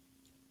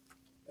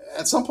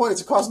 At some point,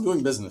 it's a cost of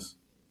doing business.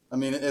 I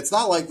mean, it's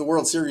not like the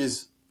World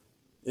Series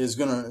is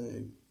gonna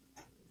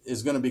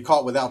be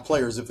caught without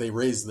players if they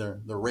raise their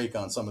rake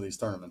on some of these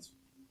tournaments.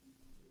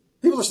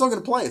 People are still going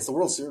to play. It's the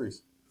World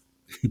Series.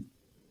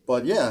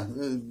 But yeah,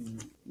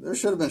 there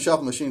should have been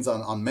shuffle machines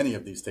on many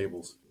of these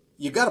tables.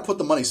 You got to put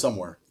the money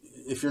somewhere.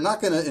 If you're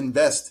not going to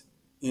invest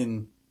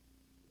in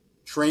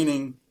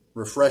training,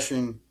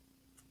 refreshing,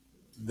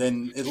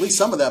 then at least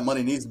some of that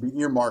money needs to be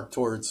earmarked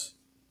towards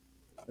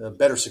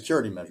better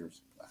security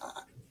measures.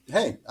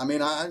 Hey, I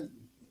mean,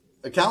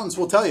 accountants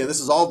will tell you this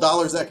is all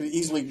dollars that could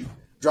easily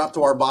drop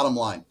to our bottom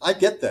line. I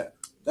get that.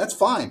 That's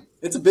fine.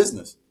 It's a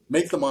business.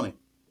 Make the money.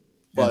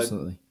 But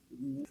Absolutely.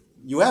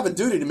 You have a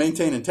duty to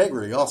maintain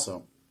integrity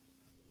also.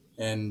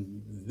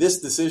 And this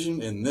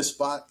decision in this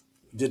spot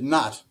did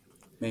not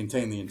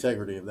maintain the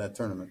integrity of that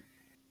tournament.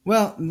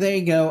 Well, there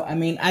you go. I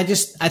mean, I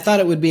thought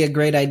it would be a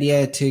great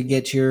idea to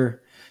get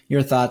your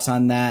thoughts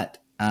on that.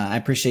 I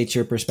appreciate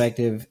your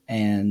perspective,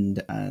 and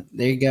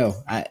there you go.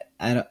 I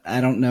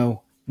don't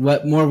know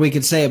what more we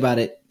could say about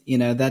it.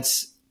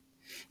 It's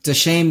a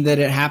shame that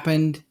it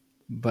happened,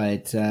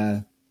 but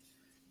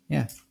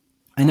yeah.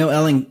 I know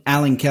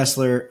Alan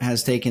Kessler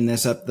has taken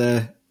this up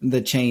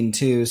the chain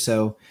too.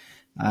 So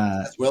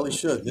As well he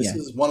should. This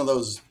is one of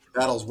those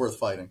battles worth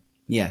fighting.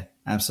 Yeah,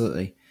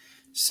 absolutely.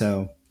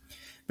 So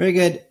very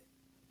good.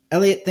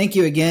 Elliot, thank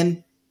you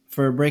again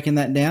for breaking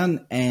that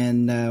down,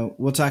 and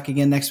we'll talk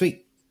again next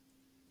week.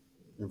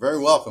 You're very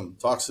welcome.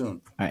 Talk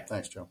soon. All right.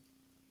 Thanks, Joe.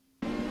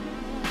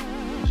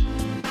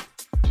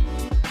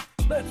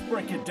 Let's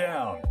break it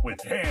down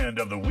with Hand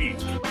of the Week.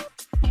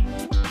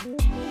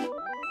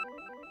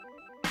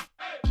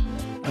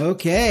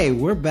 Okay,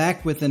 we're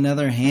back with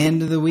another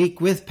Hand of the Week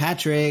with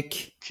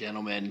Patrick.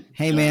 Gentlemen.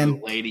 Hey,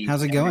 man. Ladies.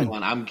 How's it everyone.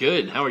 going? I'm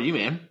good. How are you,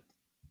 man?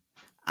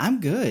 I'm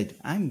good.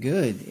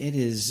 It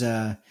is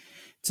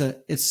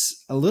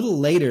it's a little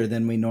later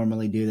than we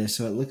normally do this,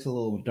 so it looks a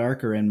little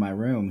darker in my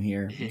room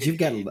here. But you've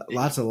got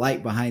lots of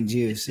light behind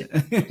you. So.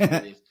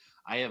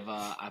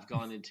 I've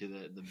gone into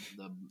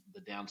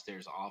the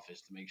downstairs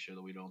office to make sure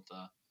that we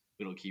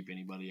don't keep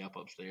anybody up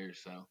upstairs.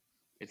 So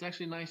it's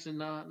actually nice and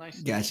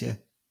nice. Gotcha.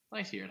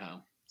 Nice here at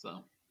home.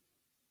 So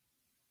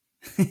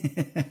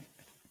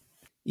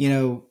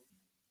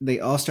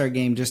the All-Star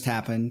game just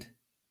happened.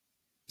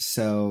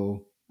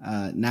 So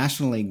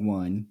National League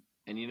won.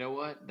 And you know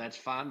what? That's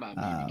fine by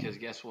me because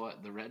guess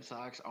what? The Red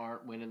Sox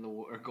aren't winning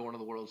or going to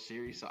the World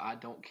Series, so I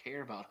don't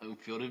care about home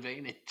field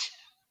advantage.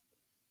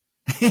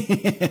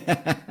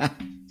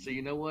 So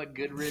you know what?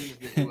 Good riddance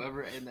to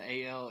whoever in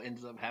the AL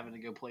ends up having to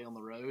go play on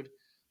the road.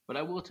 But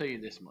I will tell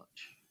you this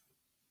much.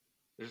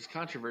 There's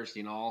controversy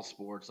in all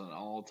sports at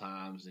all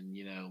times, and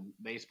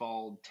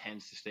baseball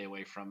tends to stay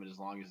away from it as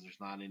long as there's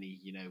not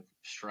any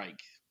strike.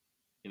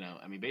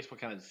 Baseball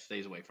kind of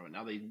stays away from it.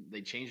 Now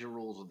they change the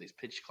rules with these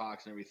pitch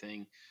clocks and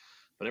everything,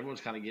 but everyone's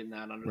kind of getting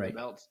that under their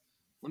belts.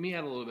 Let me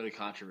add a little bit of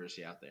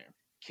controversy out there.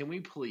 Can we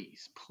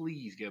please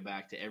go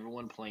back to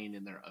everyone playing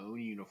in their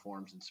own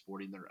uniforms and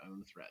sporting their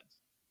own threads?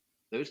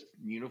 Those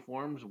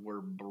uniforms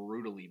were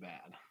brutally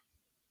bad.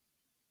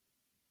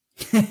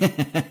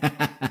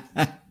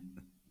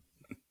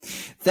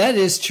 That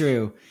is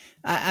true.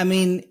 I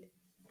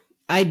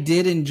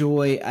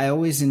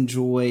always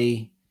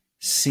enjoy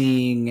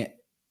seeing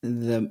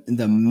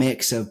the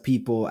mix of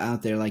people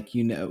out there. Like,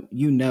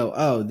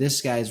 oh,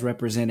 this guy's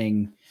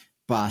representing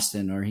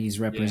Boston, or he's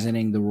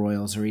representing the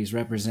Royals, or he's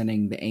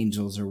representing the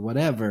Angels, or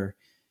whatever.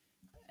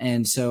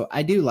 And so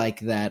I do like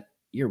that.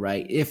 You're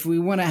right. If we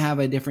want to have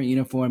a different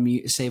uniform,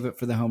 you save it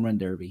for the home run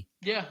derby.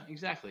 Yeah,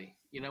 exactly.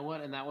 You know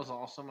what? And that was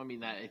awesome. I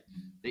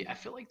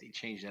feel like they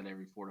change that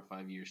every 4 to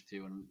 5 years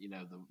too. And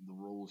the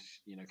rules,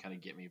 kind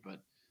of get me, but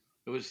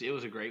it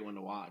was a great one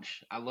to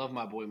watch. I love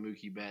my boy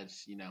Mookie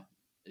Betts.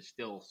 Is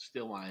still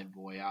my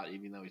boy out,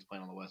 even though he's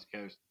playing on the West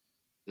Coast.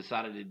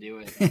 Decided to do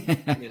it.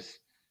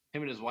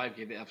 Him and his wife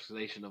gave the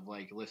explanation of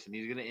like, listen,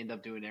 he's going to end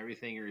up doing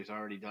everything, or he's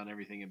already done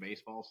everything in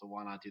baseball. So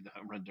why not do the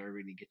home run derby?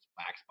 And he gets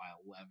backs by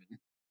 11.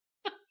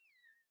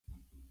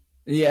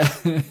 Yeah.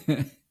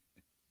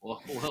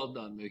 Well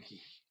done, Mookie.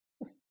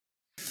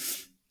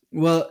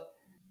 Well,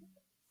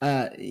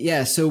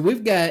 so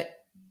we've got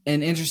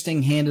an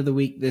interesting Hand of the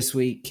Week this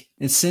week.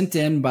 It's sent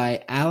in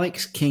by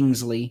Alex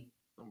Kingsley.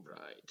 All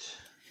right.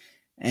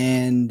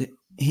 And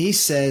he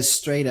says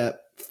straight up,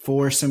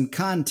 for some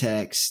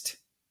context,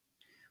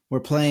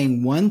 we're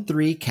playing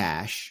 1-3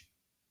 cash.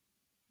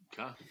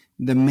 Okay.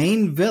 The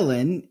main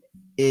villain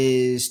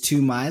is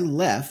to my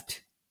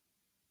left,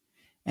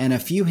 and a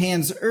few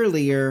hands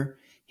earlier,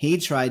 he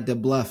tried to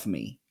bluff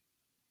me.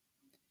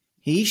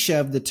 He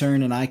shoved the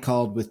turn and I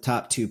called with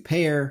top 2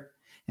 pair,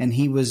 and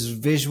he was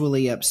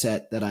visually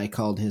upset that I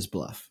called his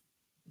bluff.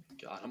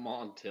 Got him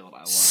on tilt. I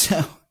love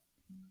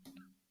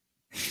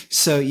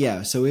So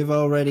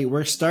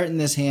we're starting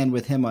this hand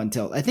with him on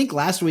tilt. I think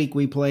last week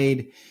we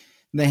played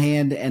the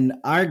hand and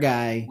our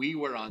guy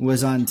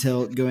was on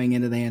tilt going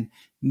into the hand.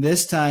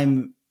 This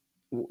time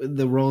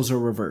the roles are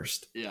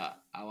reversed. Yeah,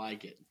 I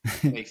like it.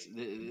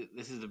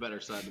 This is the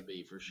better side to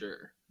be for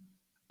sure.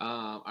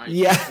 All right,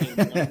 yeah.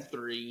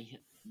 1-3.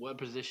 What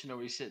position are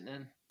we sitting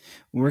in?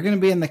 We're going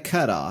to be in the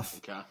cutoff.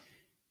 Okay.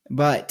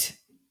 But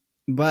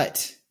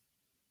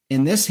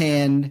in this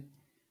hand,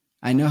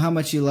 I know how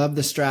much you love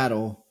the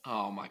straddle.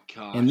 Oh my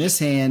gosh. In this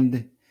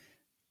hand,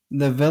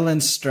 the villain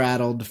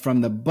straddled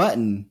from the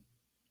button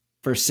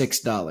for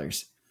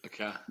 $6.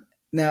 Okay.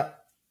 Now,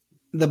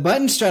 the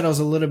button straddle is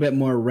a little bit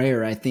more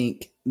rare, I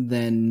think,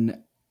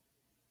 than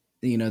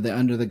the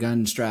under the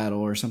gun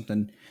straddle or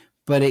something.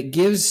 But it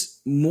gives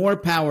more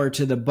power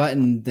to the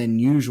button than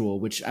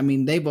usual, which,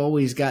 they've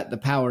always got the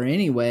power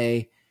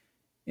anyway.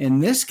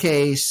 In this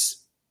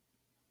case,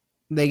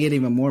 they get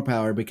even more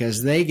power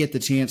because they get the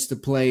chance to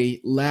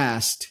play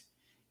last,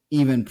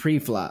 even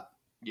pre-flop.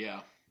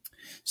 Yeah.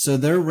 So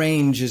their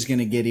range is going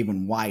to get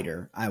even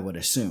wider, I would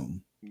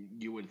assume.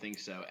 You would think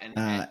so.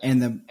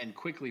 And and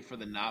quickly for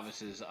the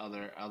novices,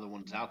 other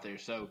ones out there.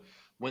 So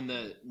when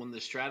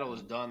the straddle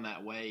is done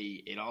that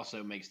way, it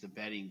also makes the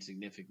betting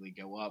significantly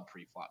go up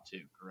pre-flop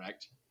too.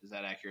 Correct? Is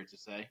that accurate to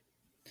say?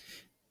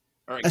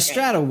 Or A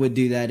straddle would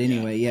do that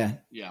anyway. Yeah.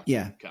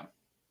 Yeah. Okay.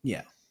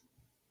 Yeah.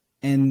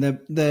 And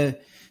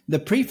the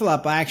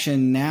pre-flop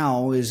action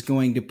now is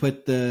going to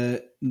put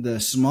the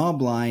small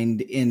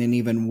blind in an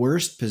even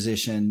worse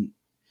position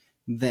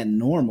than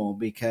normal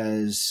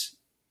because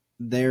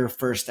they're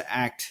first to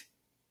act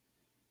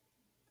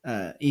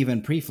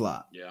even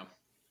pre-flop. Yeah.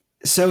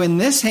 So in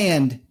this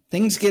hand,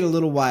 things get a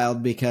little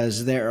wild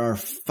because there are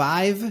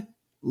 5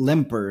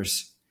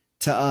 limpers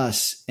to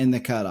us in the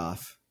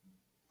cutoff.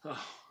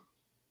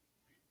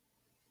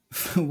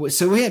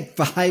 So we had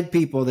 5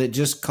 people that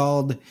just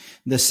called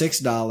the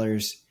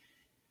 $6,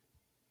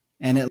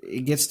 and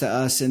it gets to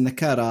us in the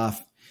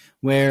cutoff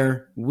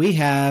where we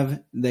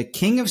have the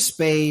King of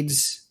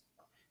Spades,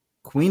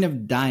 Queen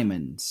of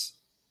Diamonds.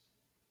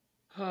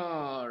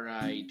 All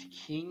right.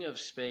 King of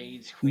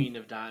Spades, Queen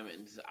of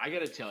Diamonds. I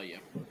got to tell you,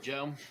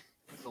 Joe,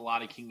 there's a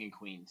lot of king and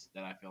queens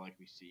that I feel like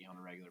we see on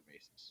a regular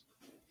basis.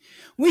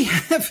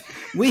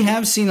 We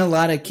have seen a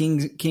lot of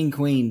king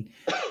queen.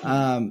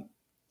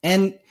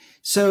 And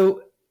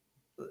so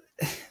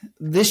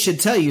this should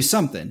tell you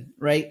something,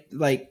 right?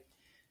 Like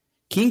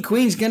king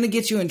queen's going to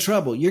get you in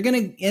trouble. You're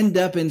going to end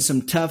up in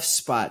some tough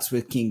spots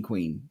with king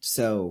queen.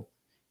 So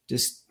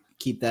just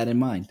keep that in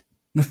mind.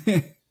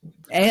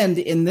 And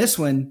in this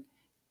one,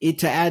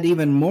 to add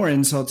even more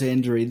insult to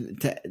injury,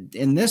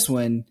 in this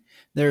one,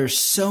 there are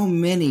so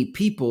many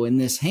people in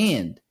this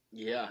hand.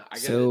 Yeah, I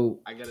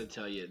gotta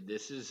tell you,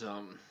 this is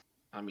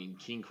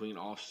king queen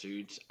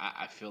offsuits.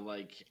 I feel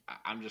like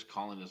I'm just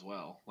calling as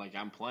well. Like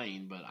I'm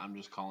playing, but I'm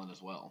just calling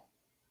as well.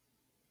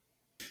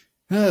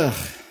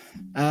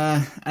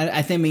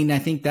 I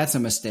think that's a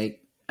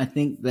mistake. I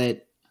think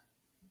that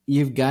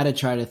you've got to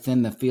try to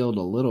thin the field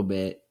a little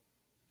bit.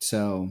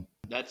 So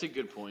that's a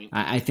good point.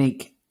 I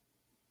think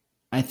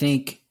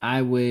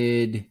I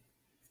would.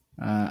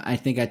 I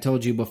think I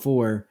told you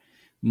before.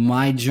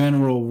 My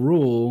general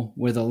rule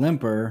with a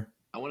limper,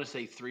 I want to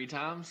say 3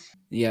 times.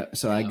 Yeah,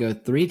 so I go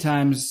 3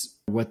 times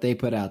what they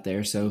put out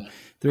there. So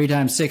 3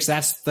 times 6,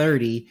 that's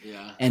 30.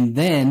 Yeah. And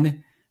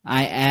then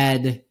I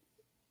add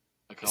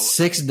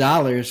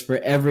 $6 for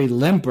every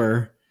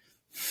limper.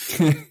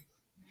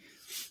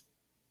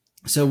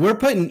 So we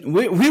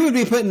would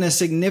be putting a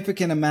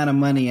significant amount of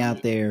money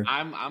out there.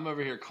 I'm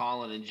over here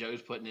calling, and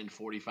Joe's putting in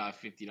 $45,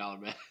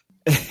 $50 bet.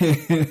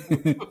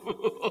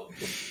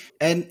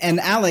 And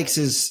Alex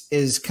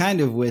is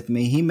kind of with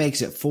me. He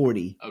makes it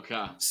 40.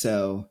 Okay.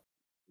 So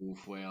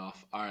way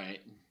off. All right.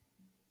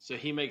 So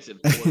he makes it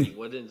 40.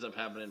 What ends up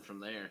happening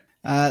from there?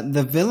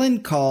 The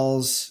villain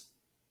calls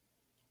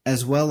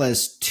as well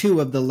as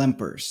 2 of the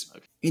limpers.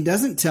 Okay. He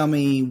doesn't tell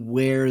me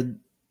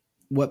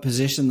what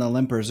position the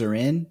limpers are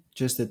in,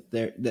 just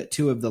that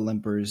 2 of the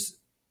limpers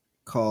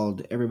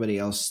called. Everybody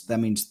else, that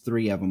means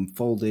 3 of them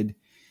folded.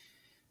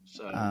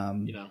 So,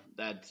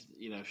 that's,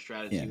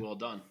 strategy well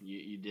done.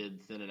 You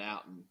did thin it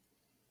out, and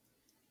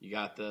you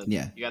got the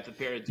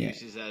pair of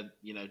deuces that,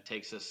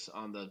 takes us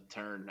on the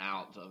turn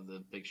out of the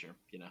picture,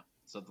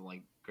 something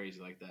like crazy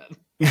like that.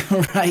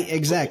 Right.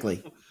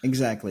 Exactly.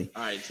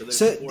 All right.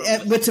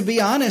 But to be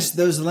honest,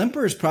 those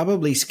limpers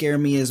probably scare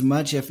me as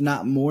much, if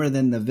not more,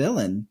 than the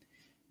villain,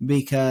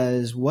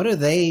 because what are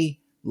they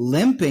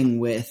limping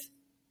with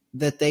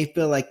that they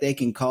feel like they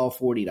can call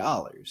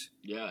 $40?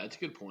 Yeah, that's a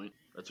good point.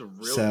 That's a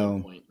real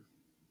good point.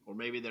 Or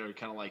maybe they're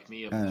kind of like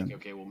me.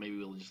 Okay, well, maybe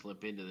we'll just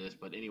limp into this.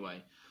 But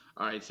anyway,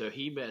 all right. So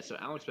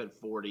Alex bet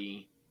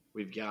 40.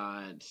 We've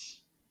got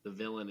the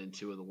villain and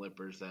 2 of the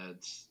limpers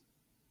that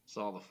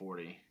saw the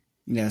 40.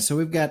 Yeah. So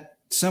we've got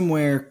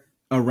somewhere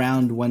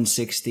around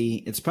 160.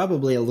 It's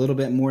probably a little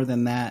bit more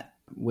than that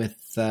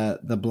with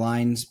the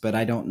blinds, but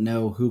I don't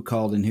know who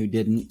called and who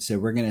didn't. So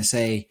we're going to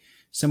say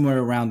somewhere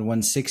around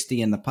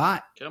 160 in the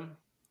pot. Okay.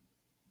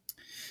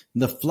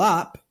 The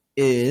flop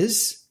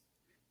is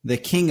the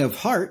King of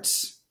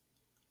Hearts,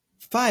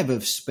 5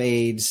 of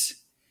Spades,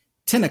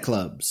 10 of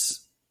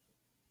Clubs.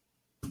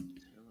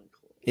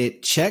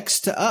 It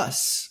checks to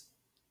us.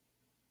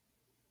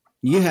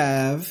 You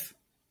have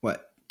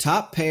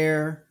top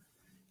pair,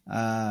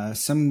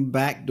 some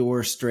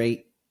backdoor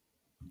straight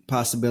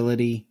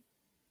possibility.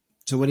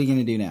 So what are you going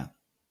to do now?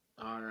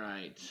 All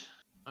right.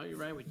 Oh, you're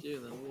right. We do.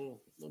 A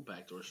little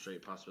backdoor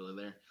straight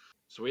possibility there.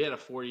 So we had a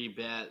 $40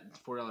 bet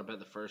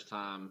the first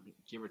time,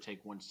 give or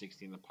take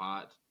 160 in the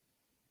pot.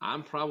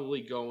 I'm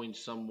probably going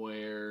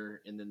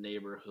somewhere in the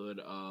neighborhood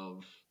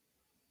of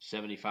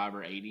 75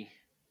 or 80.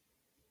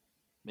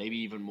 Maybe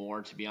even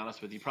more, to be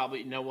honest with you.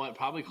 Probably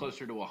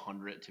closer to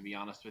 100, to be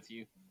honest with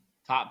you.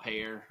 Top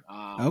pair.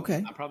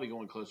 Okay. I'm probably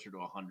going closer to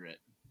 100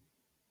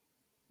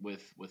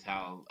 with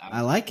how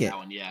I like it.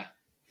 One, yeah.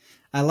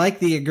 I like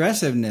the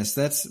aggressiveness.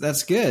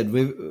 That's good.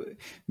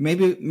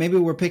 Maybe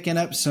we're picking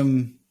up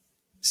some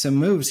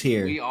moves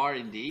here. We are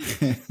indeed.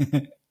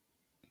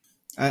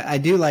 I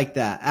do like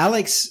that.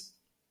 Alex,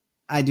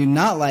 I do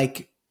not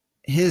like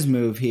his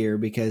move here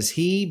because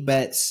he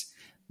bets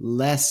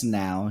less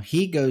now.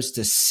 He goes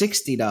to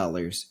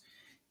 $60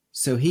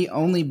 So he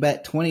only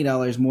bet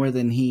 $20 more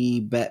than he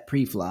bet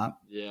pre-flop.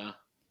 Yeah.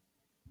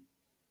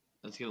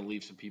 That's going to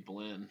leave some people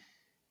in.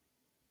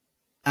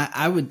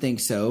 I would think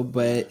so,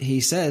 but he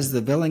says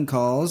the villain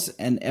calls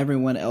and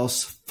everyone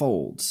else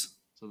folds.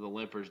 So the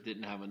limpers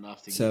didn't have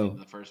enough to get in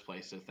the first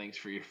place. So thanks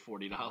for your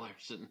 $40.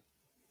 And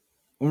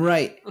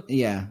right,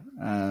 yeah.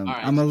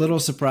 right, I'm a little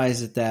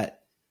surprised at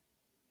that.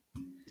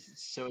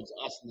 So it's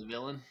us and the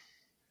villain?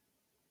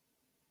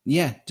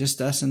 Yeah,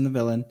 just us and the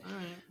villain. All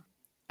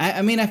right.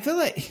 I mean, I feel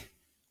like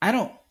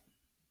a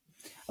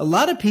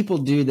lot of people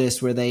do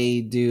this where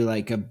they do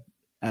like a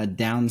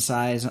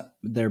downsize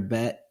their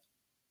bet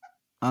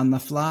on the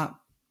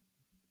flop.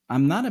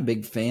 I'm not a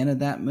big fan of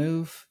that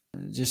move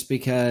just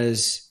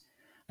because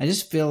I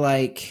just feel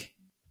like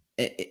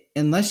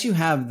unless you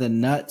have the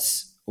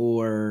nuts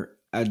or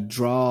a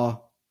draw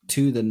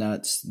to the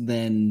nuts,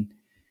 then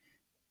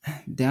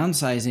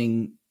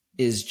downsizing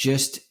is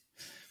just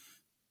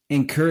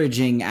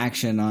encouraging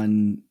action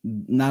on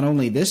not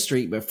only this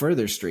street but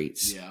further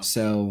streets. Yeah.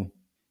 So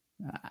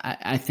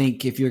I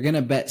think if you're going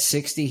to bet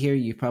 60 here,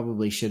 you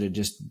probably should have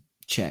just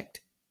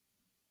checked.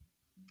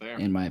 Fair.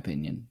 In my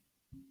opinion.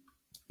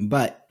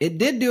 But it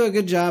did do a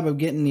good job of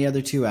getting the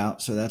other two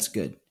out, so that's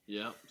good.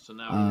 Yeah. So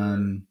now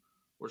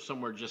we're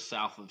somewhere just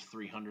south of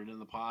 300 in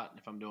the pot,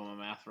 if I'm doing my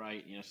math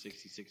right.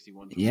 60,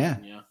 61. Yeah.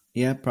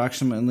 Yeah,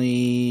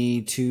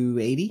 approximately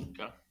 280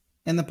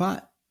 in the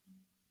pot.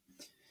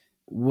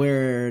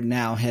 We're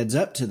now heads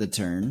up to the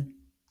turn,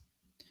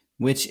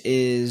 which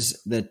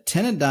is the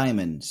 10 of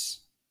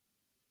diamonds.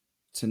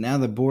 So now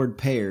the board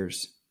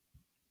pairs.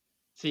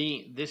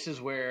 See, this is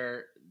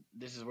where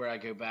I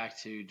go back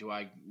to, do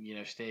I,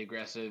 stay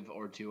aggressive,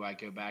 or do I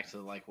go back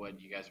to like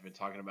what you guys have been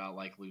talking about,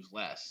 like lose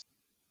less?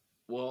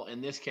 Well,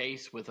 in this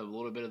case, with a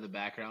little bit of the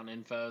background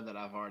info that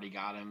I've already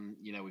got him,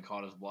 we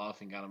called his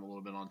bluff and got him a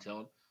little bit on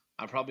tilt.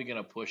 I'm probably going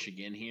to push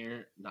again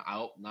here.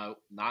 No,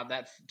 not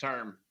that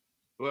term.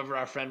 Whoever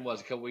our friend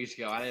was a couple weeks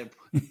ago, I didn't.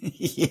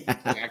 Yeah.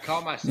 I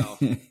called myself.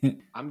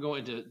 I'm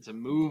going to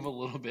move a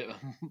little bit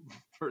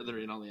further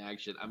in on the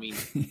action. I mean,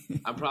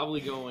 I'm probably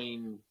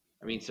going.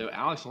 So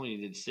Alex only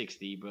did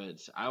 60,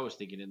 but I was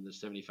thinking in the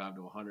 75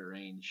 to 100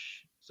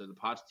 range. So the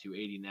pot's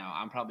 280 now.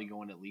 I'm probably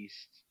going at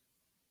least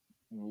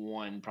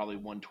probably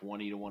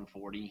 120 to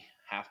 140,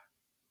 half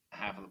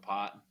of the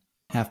pot.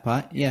 Half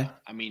pot, yeah.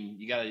 I mean,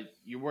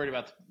 you're worried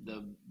about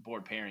the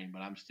board pairing,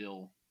 but I'm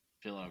still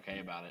feeling okay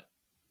about it.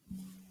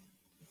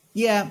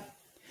 Yeah,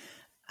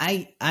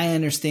 I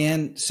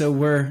understand. So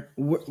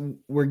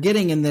we're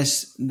getting in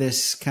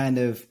this kind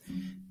of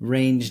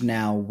range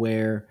now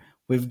where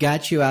we've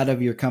got you out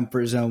of your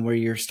comfort zone, where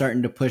you're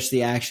starting to push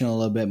the action a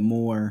little bit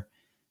more.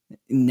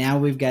 Now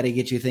we've got to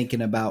get you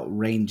thinking about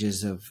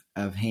ranges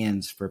of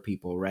hands for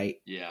people, right?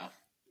 Yeah.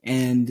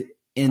 And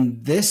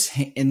in this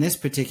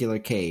particular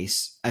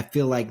case, I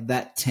feel like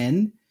that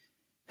 10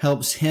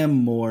 helps him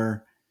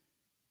more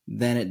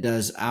than it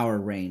does our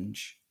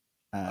range.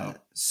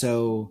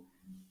 So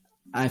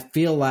I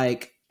feel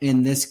like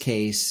in this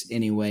case,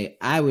 anyway,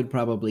 I would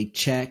probably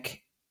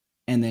check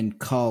and then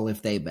call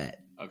if they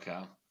bet. Okay.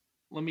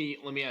 Let me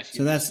ask you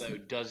so this, though.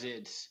 Does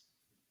it,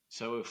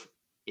 so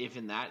if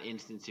in that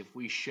instance, if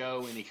we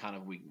show any kind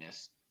of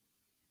weakness,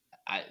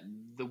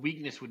 the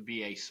weakness would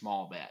be a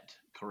small bet,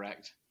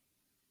 correct?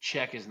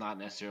 Check is not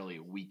necessarily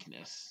a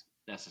weakness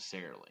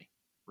necessarily,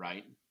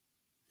 right?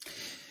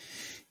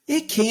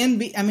 It can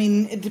be. I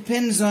mean, it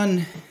depends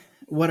on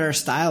what our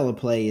style of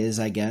play is,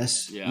 I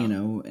guess. Yeah.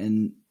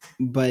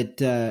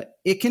 But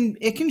it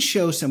can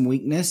show some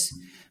weakness,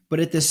 but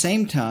at the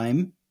same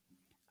time,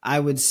 I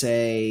would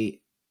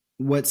say,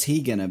 what's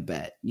he gonna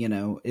bet?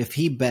 If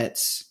he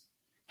bets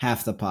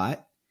half the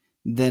pot,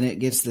 then it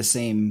gets the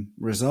same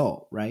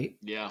result, right?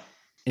 Yeah.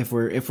 If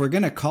we're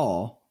gonna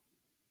call,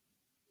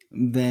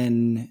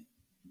 then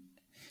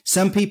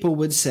some people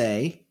would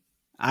say,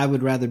 I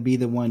would rather be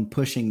the one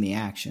pushing the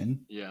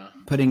action,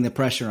 putting the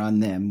pressure on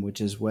them, which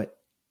is what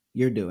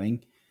you're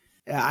doing.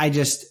 I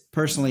just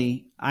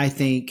personally, I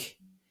think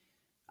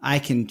I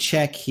can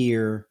check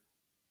here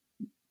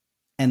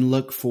and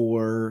look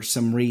for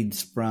some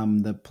reads from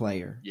the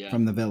player,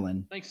 from the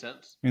villain. Makes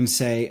sense. And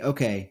say,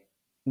 okay,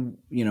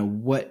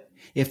 what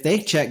if they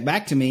check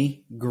back to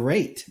me?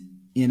 Great,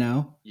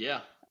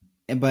 Yeah.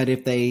 But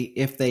if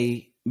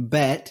they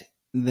bet,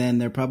 then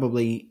they're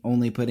probably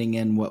only putting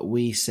in what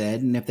we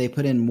said, and if they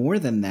put in more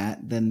than that,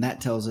 then that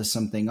tells us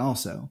something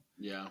also.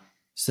 Yeah.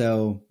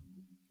 So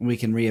we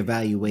can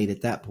reevaluate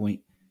at that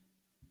point.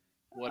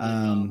 What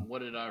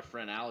did our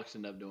friend Alex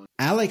end up doing?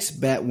 Alex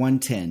bet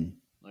 110.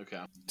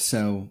 Okay.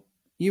 So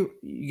you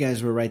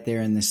guys were right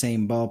there in the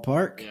same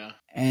ballpark. Yeah.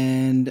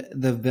 And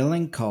the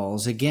villain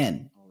calls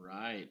again. All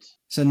right.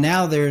 So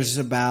now there's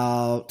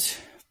about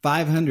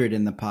 500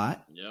 in the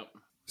pot. Yep.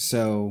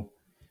 So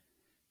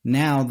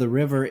now the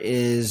river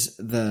is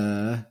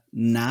the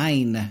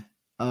 9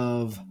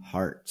 of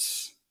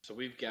hearts. So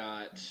we've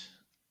got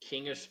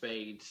King of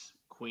Spades,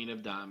 Queen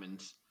of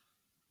Diamonds.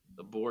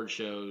 The board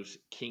shows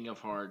King of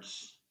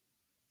Hearts,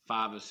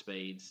 5 of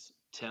Spades,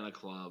 10 of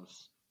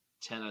Clubs,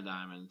 10 of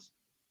Diamonds,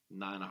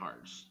 9 of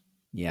Hearts.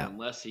 Yeah.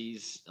 Unless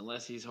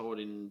he's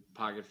holding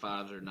pocket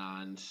fives or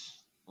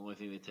nines, only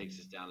thing that takes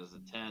us down is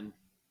a 10,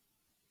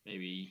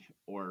 maybe,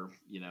 or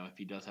if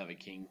he does have a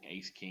king,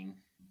 ace king,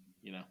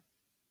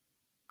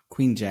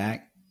 Queen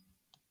Jack.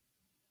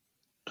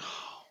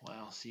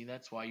 Well, see,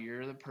 that's why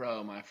you're the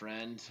pro, my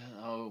friend.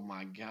 Oh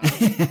my God.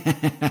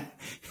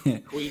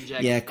 Queen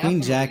Jack. Yeah,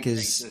 Queen Jack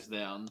takes is us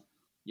down.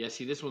 Yeah,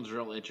 see, this one's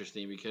real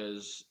interesting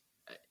because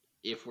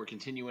if we're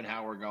continuing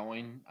how we're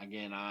going,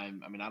 again, I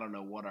don't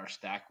know what our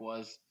stack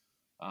was,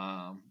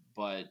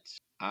 but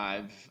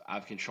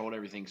I've controlled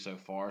everything so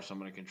far, so I'm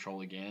going to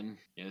control again.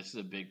 Yeah, this is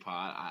a big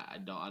pot. I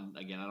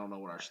don't know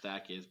what our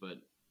stack is, but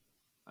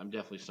I'm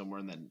definitely somewhere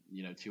in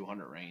the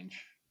 200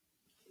 range.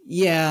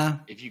 Yeah.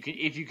 If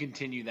you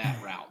continue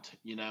that route,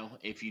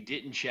 if you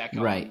didn't check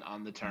Right.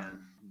 on the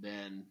turn,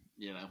 then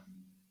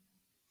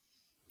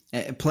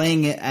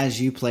Playing it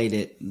as you played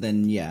it,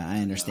 then yeah, I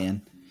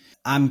understand.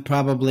 I'm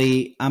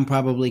probably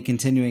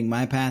continuing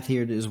my path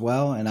here as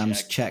well, and I'm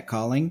check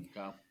calling.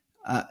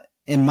 Okay.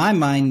 In my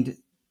mind,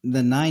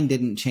 the 9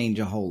 didn't change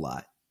a whole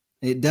lot.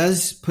 It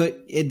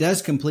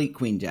does complete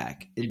Queen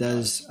Jack. It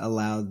does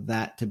allow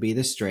that to be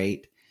the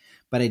straight,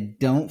 but I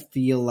don't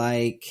feel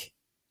like,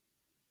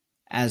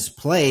 as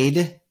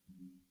played,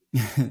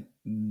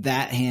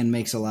 that hand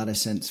makes a lot of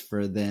sense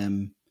for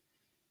them.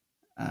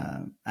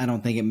 I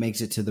don't think it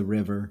makes it to the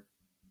river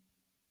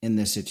in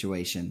this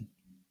situation.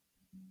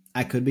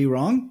 I could be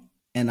wrong,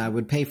 and I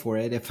would pay for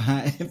it if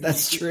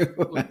that's true.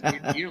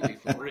 Yearly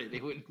for it.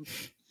 It would.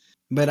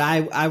 But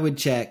I would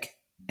check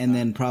and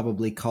then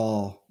probably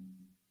call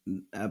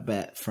a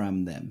bet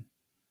from them.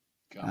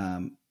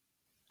 And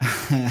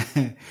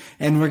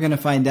we're gonna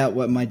find out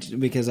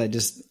because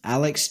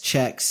Alex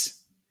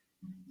checks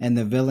and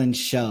the villain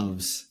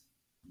shoves.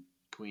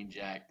 Queen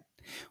Jack.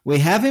 We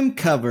have him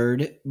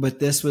covered, but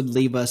this would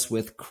leave us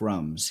with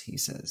crumbs, he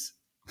says.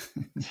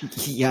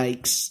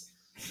 Yikes.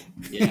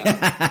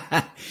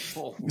 Yeah.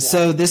 Oh, wow.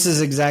 So this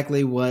is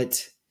exactly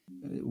what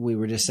we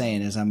were just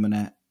saying, is I'm going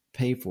to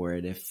pay for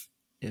it if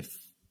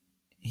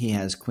he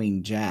has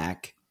Queen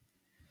Jack.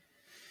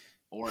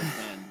 Or a 10.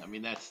 I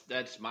mean,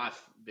 that's my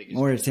biggest.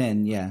 Or a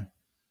 10, yeah.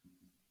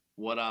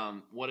 What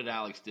did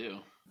Alex do?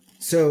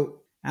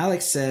 So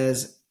Alex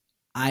says,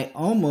 I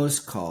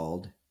almost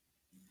called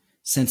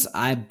since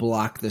I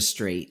blocked the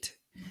straight,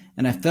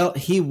 and I felt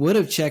he would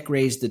have check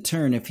raised the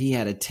turn if he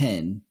had a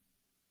 10,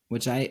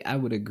 which I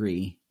would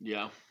agree.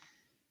 Yeah.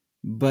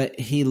 But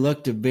he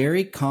looked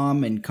very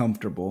calm and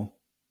comfortable,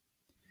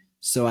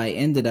 so I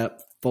ended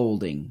up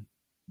folding.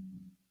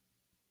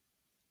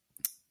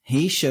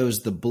 He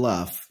shows the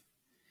bluff,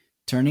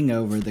 turning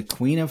over the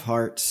Queen of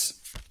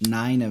Hearts,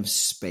 9 of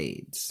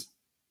Spades.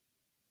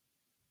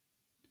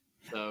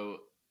 So,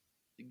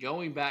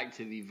 going back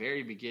to the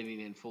very beginning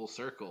in full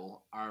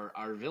circle,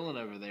 our villain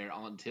over there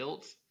on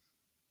tilt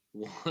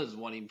was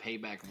wanting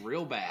payback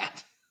real bad.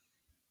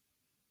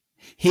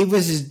 He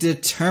was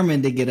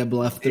determined to get a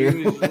bluff through.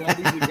 He was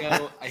ready to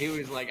go. He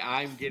was like,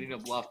 I'm getting a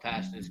bluff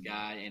past this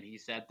guy, and he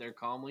sat there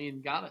calmly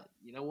and got it.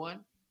 You know what?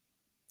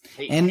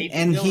 And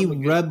he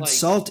rubbed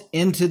salt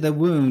into the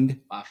wound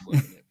by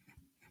flipping it.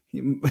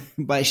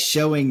 By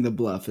showing the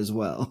bluff as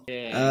well.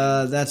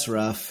 Yeah. That's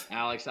rough.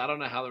 Alex, I don't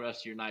know how the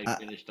rest of your night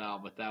finished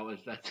out, but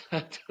that's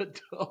a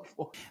tough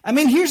one. I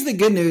mean, here's the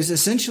good news.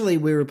 Essentially,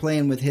 we were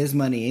playing with his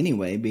money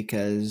anyway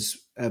because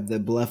of the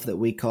bluff that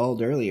we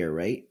called earlier,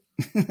 right?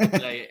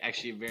 That's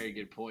actually a very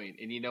good point.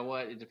 And you know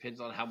what? It depends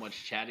on how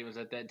much chatting was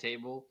at that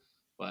table.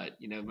 But,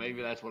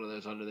 maybe that's one of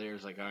those under there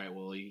is like, all right,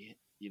 well, you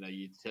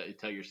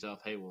tell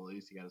yourself, hey, well, at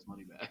least he got his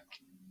money back.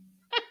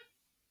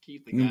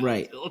 Keep the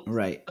guy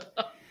right.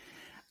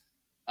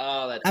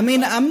 Oh,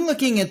 I'm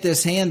looking at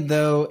this hand,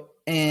 though,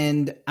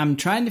 and I'm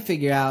trying to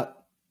figure out,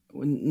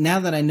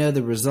 now that I know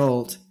the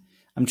result,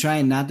 I'm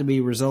trying not to be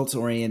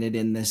results-oriented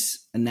in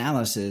this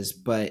analysis,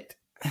 but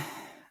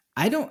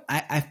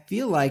I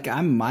feel like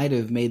I might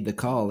have made the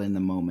call in the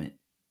moment.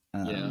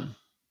 Yeah.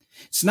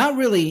 It's not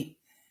really,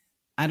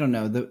 I don't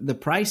know, the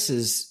price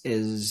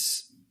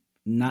is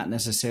not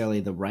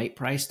necessarily the right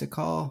price to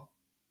call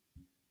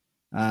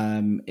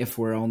if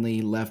we're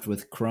only left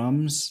with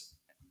crumbs.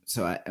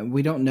 So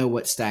we don't know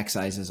what stack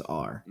sizes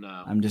are.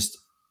 No. I'm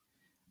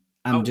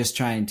just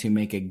trying to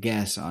make a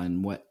guess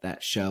on what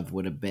that shove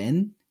would have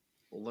been.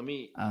 Well, let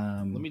me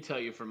tell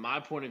you, from my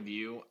point of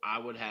view, I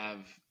would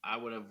have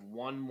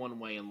won one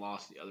way and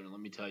lost the other. And let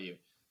me tell you,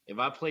 if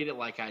I played it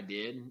like I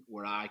did,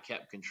 where I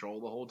kept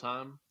control the whole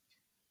time,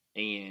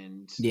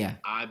 and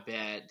I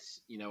bet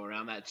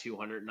around that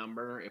 200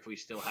 number, if we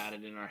still had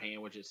it in our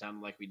hand, which it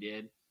sounded like we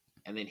did,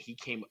 and then he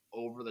came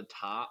over the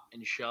top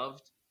and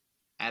shoved.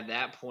 At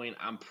that point,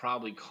 I'm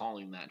probably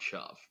calling that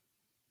shove.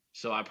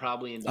 So I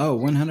probably end up.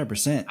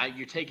 100%.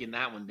 You're taking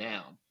that one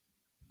down.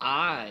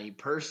 I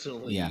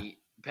personally,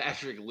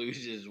 Patrick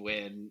loses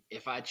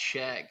if I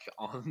check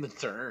on the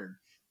turn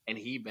and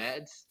he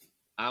bets.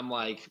 I'm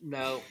like,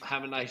 no,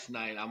 have a nice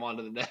night. I'm on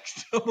to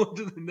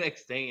the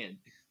next hand.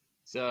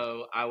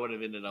 So I would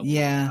have ended up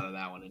out of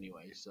that one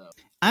anyway. So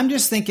I'm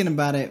just thinking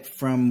about it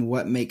from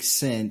what makes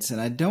sense, and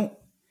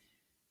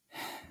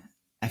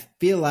I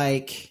feel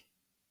like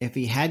if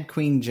he had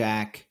Queen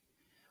Jack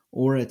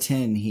or a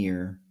 10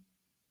 here,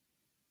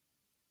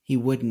 he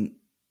wouldn't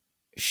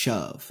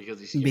shove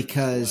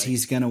because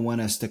he's going to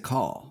want us to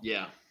call.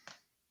 Yeah.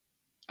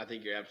 I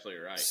think you're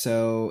absolutely right.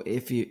 So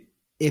if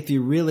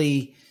you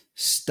really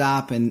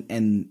stop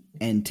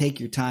and take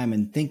your time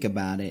and think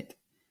about it,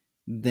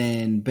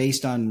 then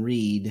based on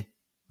read,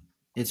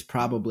 it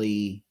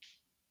probably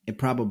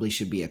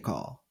should be a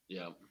call.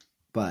 Yeah.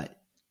 But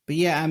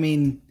yeah, I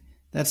mean,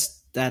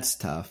 that's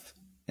tough.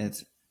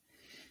 But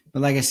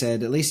like I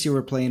said, at least you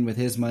were playing with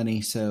his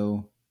money,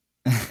 so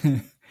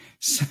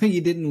so you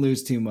didn't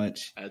lose too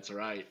much. That's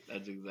right.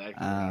 That's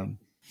exactly right.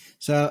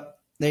 So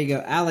there you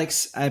go.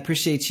 Alex, I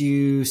appreciate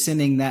you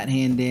sending that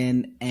hand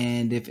in.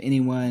 And if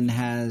anyone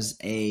has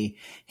a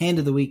hand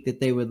of the week that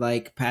they would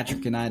like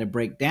Patrick and I to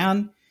break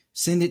down,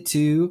 send it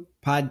to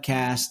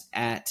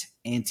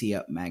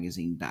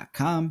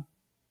podcast@anteupmagazine.com.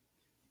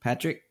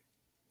 Patrick,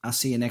 I'll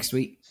see you next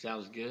week.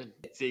 Sounds good.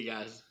 See you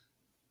guys.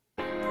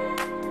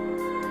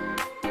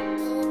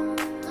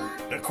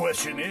 The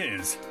question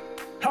is,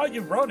 how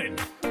you running?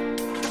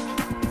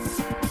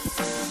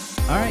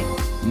 All right,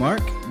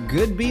 Mark,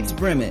 good beats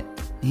Bremit.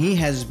 He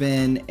has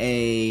been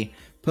a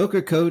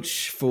poker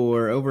coach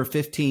for over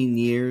 15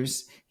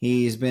 years.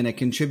 He's been a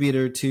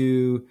contributor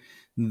to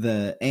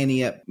the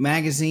Ante Up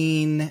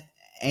magazine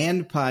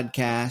and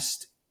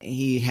podcast.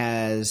 He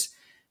has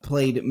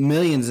played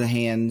millions of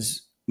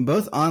hands,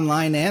 both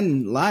online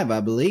and live,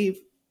 I believe.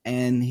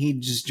 And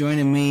he's just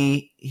joining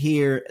me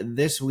here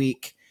this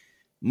week.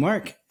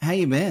 Mark, how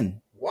you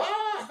been?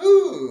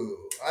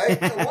 Wahoo! I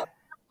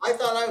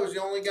thought I was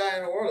the only guy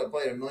in the world that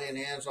played a million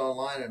hands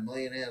online and a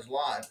million hands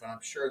live, and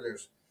I'm sure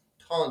there's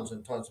tons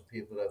and tons of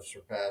people that have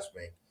surpassed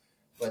me.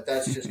 But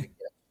that's just a guess.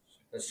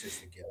 That's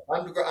just a guess.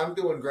 I'm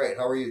doing great.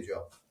 How are you,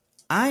 Joe?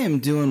 I am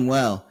doing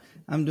well.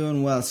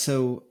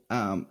 So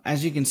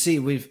as you can see,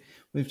 we've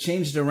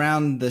changed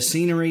around the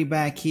scenery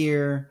back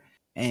here,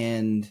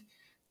 and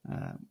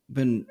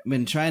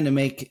been trying to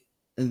make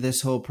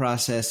this whole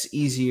process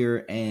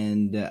easier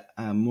and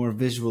more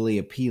visually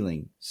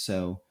appealing.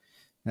 So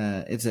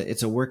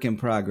it's a work in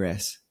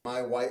progress.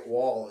 My white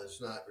wall is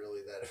not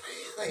really that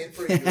appealing.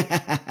 Pretty good.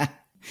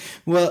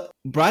 Well,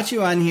 brought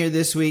you on here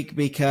this week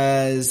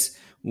because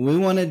we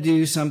want to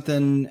do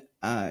something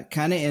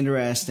kind of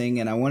interesting,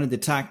 and I wanted to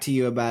talk to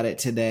you about it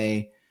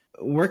today.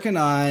 Working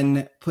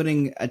on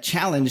putting a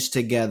challenge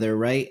together,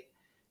 right?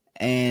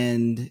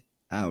 And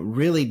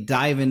really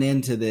diving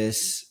into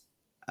this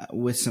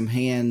with some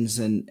hands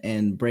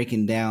and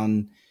breaking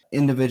down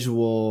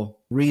individual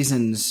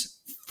reasons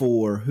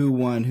for who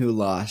won, who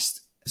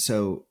lost.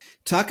 So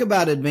talk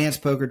about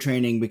advanced poker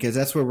training, because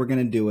that's where we're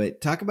going to do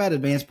it. Talk about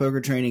advanced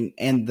poker training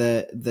and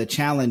the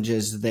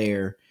challenges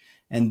there,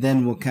 and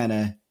then we'll kind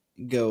of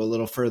go a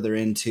little further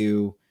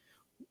into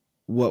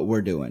what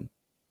we're doing.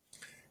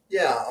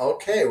 Yeah,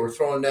 okay. We're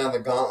throwing down the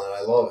gauntlet.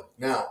 I love it.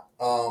 Now,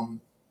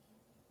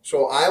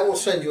 so I will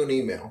send you an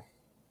email,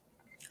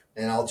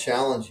 and I'll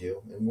challenge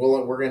you, and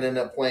we're going to end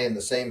up playing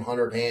the same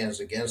 100 hands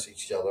against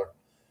each other.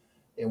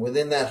 And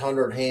within that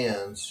 100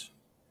 hands,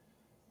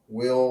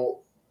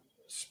 we'll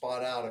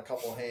spot out a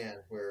couple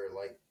hands where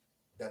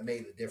that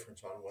made the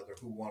difference on whether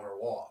who won or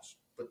lost.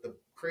 But the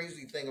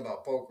crazy thing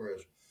about poker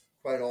is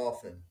quite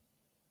often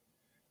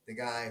the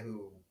guy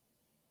who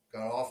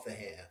got off the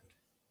hand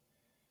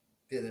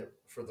did it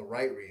for the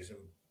right reason,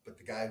 but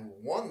the guy who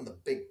won the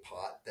big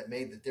pot that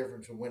made the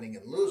difference in winning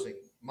and losing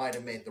might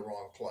have made the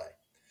wrong play.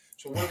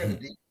 So we're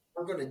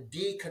going to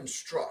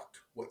deconstruct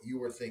what you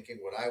were thinking,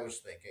 what I was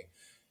thinking,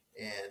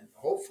 and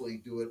hopefully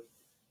do it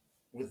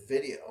with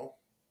video.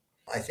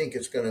 I think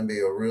it's going to be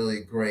a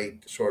really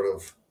great sort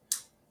of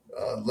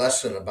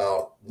lesson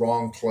about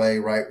wrong play,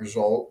 right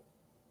result,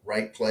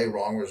 right play,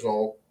 wrong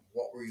result.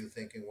 What were you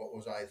thinking? What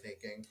was I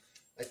thinking?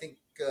 I think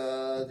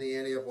the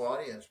Ante Up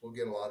audience will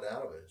get a lot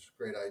out of it. It's a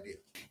great idea.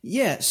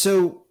 Yeah.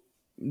 So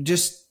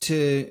just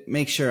to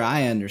make sure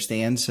I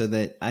understand so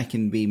that I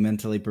can be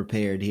mentally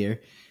prepared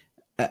here.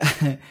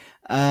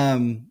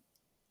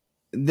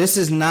 This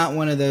is not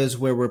one of those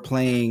where we're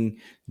playing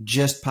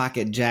just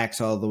pocket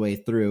jacks all the way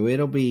through.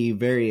 It'll be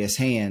various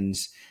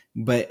hands,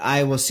 but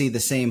I will see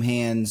the same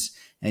hands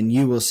and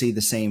you will see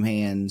the same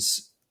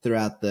hands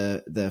throughout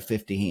the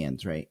 50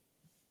 hands, right?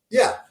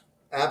 Yeah,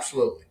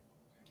 absolutely.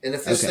 And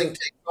if this thing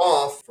takes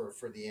off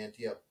for the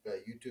Ante Up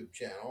YouTube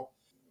channel,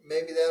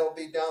 maybe that'll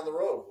be down the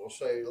road. We'll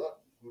say, look,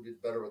 who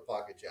did better with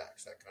pocket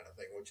jacks, that kind of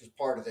thing, which is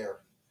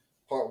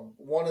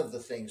one of the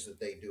things that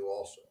they do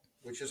also,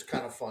 which is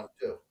kind of fun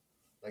too.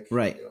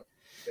 Right.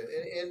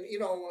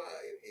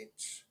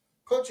 It's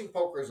coaching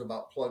poker is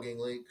about plugging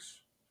leaks.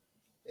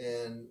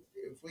 And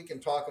if we can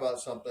talk about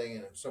something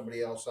and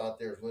somebody else out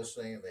there is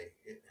listening and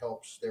it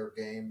helps their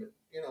game,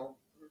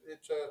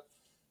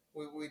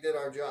 we did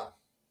our job.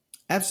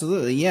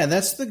 Absolutely. Yeah,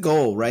 that's the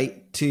goal,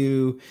 right?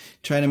 To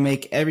try to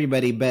make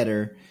everybody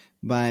better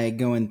by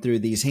going through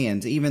these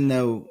hands, even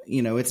though,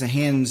 it's a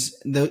hands,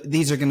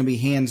 these are going to be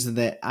hands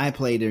that I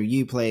played or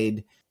you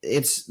played.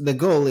 The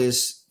goal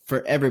is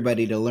for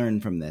everybody to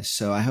learn from this.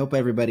 So I hope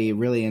everybody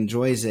really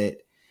enjoys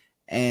it.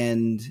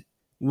 and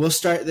we'll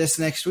start this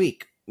next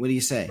week. What do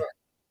you say?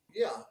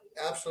 Yeah,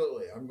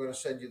 absolutely. I'm going to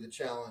send you the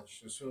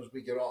challenge as soon as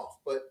we get off.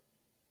 But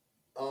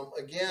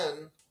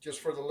again, just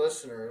for the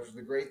listeners,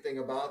 the great thing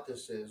about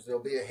this is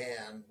there'll be a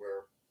hand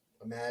where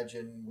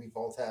imagine we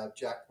both have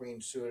Jack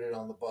Queen suited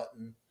on the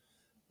button,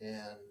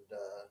 and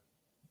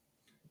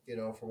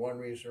for one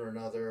reason or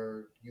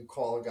another, you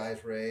call a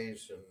guy's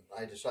raise, and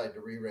I decide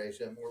to re-raise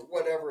him, or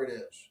whatever it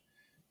is,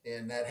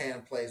 and that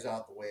hand plays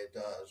out the way it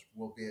does.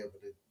 We'll be able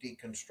to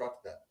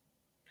deconstruct that,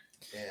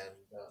 and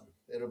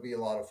it'll be a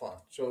lot of fun.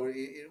 So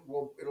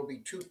it'll be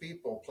two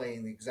people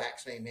playing the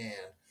exact same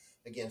hand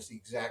against the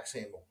exact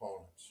same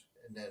opponents,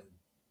 and then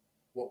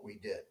what we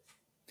did.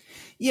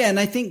 Yeah, and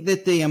I think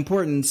that the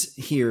importance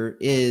here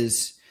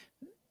is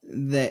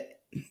that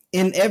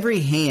in every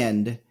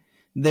hand,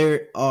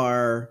 there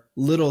are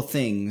little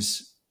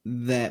things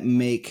that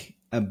make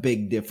a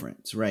big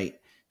difference, right?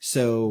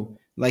 So,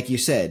 like you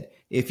said,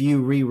 if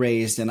you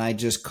re-raised and I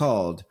just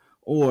called,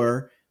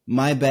 or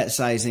my bet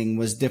sizing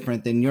was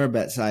different than your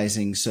bet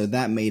sizing, so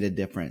that made a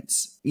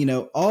difference.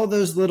 All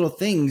those little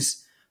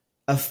things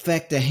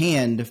affect a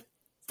hand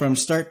from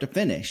start to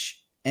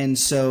finish. And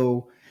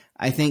so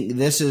I think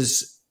this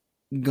is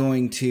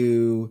going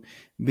to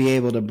be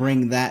able to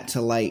bring that to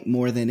light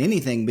more than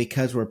anything,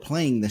 because we're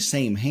playing the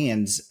same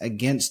hands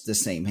against the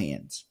same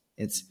hands.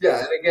 And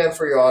again,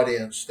 for your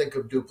audience, think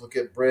of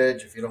duplicate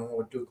bridge. If you don't know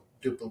what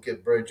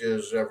duplicate bridge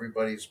is,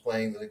 everybody's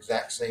playing the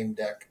exact same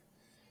deck,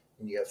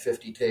 and you have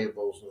 50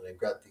 tables, and they've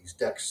got these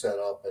decks set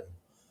up, and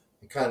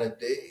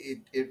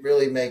it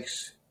really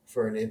makes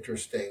for an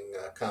interesting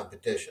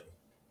competition.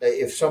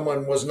 If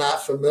someone was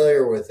not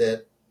familiar with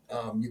it,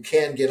 you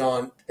can get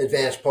on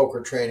Advanced Poker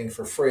Training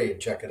for free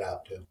and check it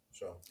out too.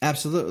 So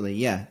absolutely,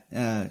 yeah.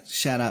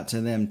 Shout out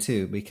to them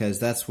too, because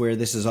that's where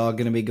this is all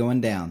going to be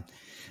going down.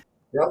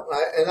 Yep,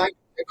 I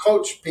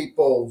coach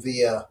people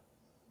via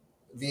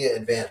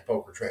Advanced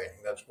Poker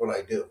Training. That's what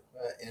I do,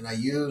 and I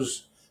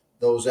use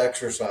those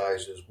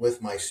exercises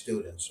with my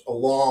students,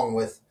 along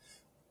with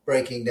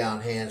breaking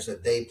down hands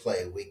that they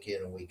play week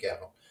in and week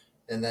out,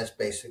 and that's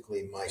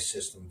basically my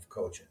system of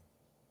coaching.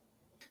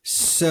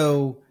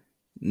 So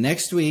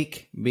next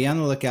week, be on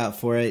the lookout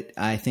for it.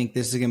 I think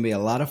this is going to be a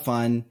lot of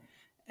fun,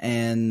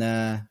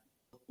 and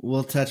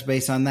we'll touch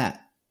base on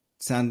that.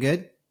 Sound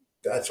good?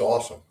 That's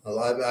awesome. I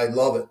love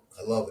it.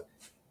 I love it.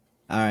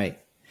 All right.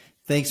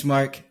 Thanks,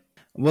 Mark.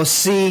 We'll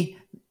see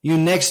you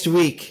next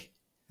week.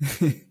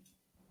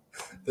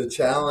 The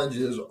challenge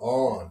is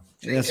on.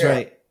 That's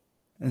right.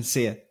 And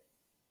see ya.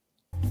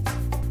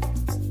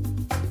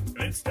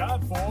 It's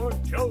time for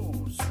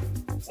Joe's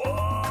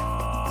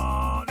 1-Outer.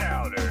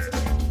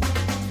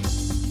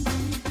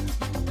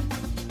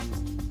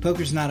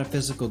 Poker's not a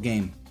physical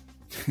game.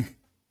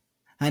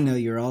 I know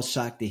you're all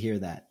shocked to hear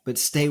that, but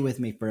stay with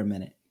me for a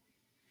minute.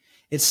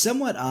 It's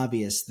somewhat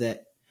obvious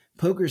that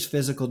poker's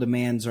physical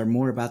demands are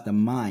more about the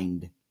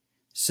mind.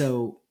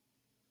 So,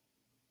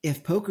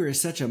 if poker is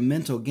such a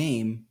mental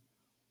game,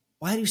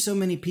 why do so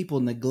many people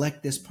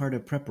neglect this part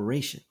of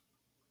preparation?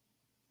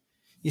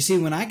 You see,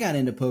 when I got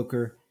into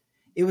poker,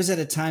 it was at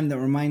a time that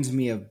reminds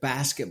me of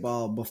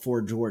basketball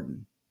before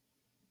Jordan.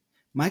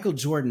 Michael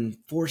Jordan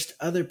forced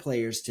other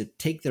players to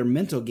take their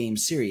mental game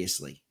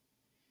seriously.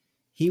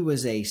 He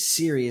was a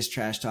serious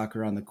trash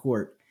talker on the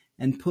court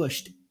and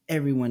pushed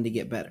everyone to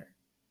get better.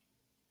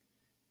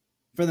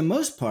 For the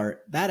most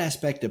part, that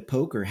aspect of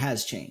poker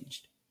has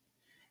changed.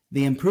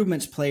 The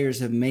improvements players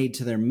have made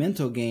to their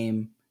mental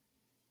game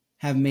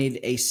have made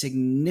a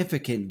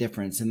significant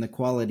difference in the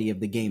quality of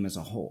the game as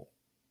a whole.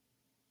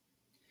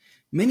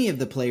 Many of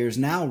the players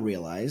now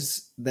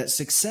realize that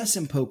success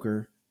in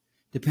poker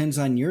depends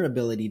on your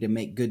ability to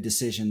make good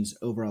decisions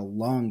over a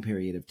long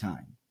period of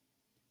time,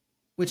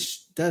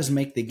 which does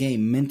make the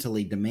game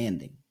mentally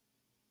demanding.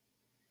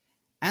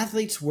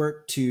 Athletes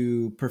work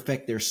to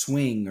perfect their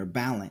swing or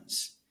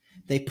balance.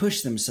 They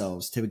push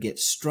themselves to get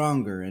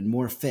stronger and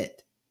more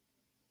fit.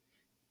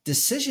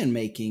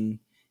 Decision-making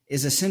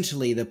is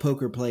essentially the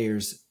poker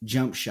player's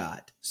jump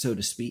shot, so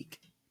to speak.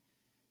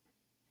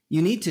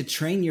 You need to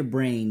train your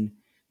brain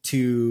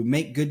to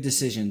make good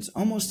decisions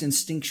almost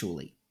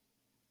instinctually.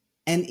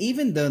 And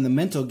even though the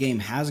mental game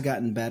has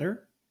gotten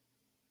better,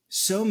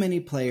 so many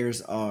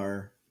players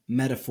are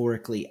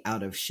metaphorically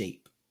out of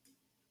shape.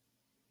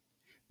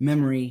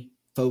 Memory,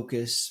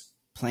 focus,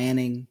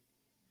 planning,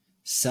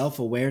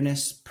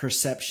 self-awareness,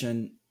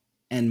 perception,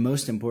 and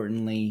most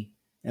importantly,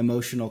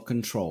 emotional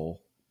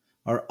control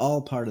are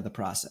all part of the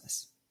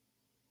process.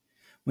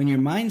 When your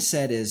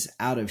mindset is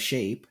out of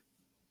shape,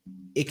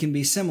 it can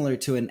be similar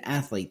to an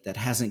athlete that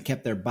hasn't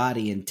kept their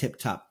body in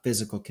tip-top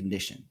physical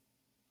condition.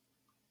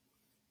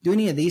 Do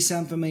any of these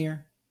sound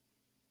familiar?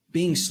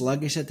 Being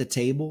sluggish at the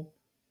table,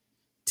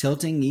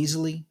 tilting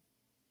easily,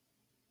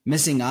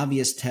 missing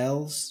obvious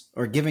tells,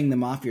 or giving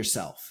them off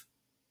yourself,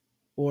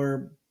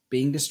 or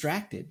being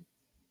distracted.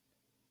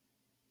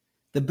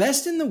 The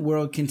best in the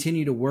world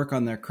continue to work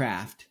on their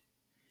craft,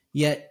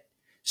 yet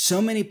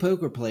so many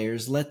poker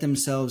players let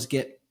themselves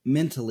get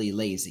mentally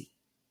lazy.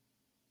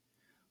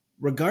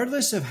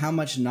 Regardless of how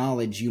much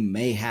knowledge you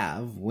may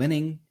have,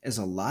 winning is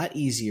a lot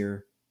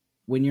easier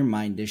when your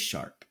mind is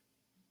sharp.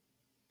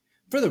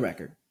 For the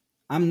record,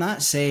 I'm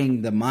not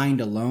saying the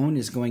mind alone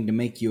is going to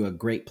make you a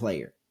great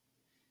player.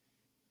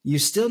 You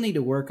still need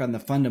to work on the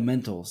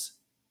fundamentals,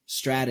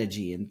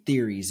 strategy, and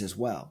theories as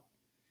well.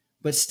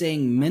 But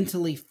staying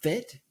mentally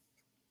fit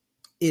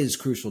is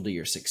crucial to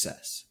your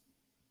success.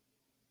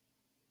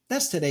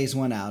 That's today's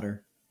one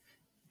outer,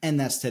 and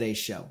that's today's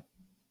show.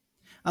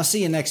 I'll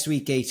see you next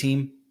week,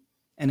 A-Team.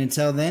 And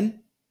until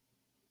then,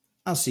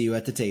 I'll see you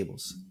at the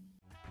tables.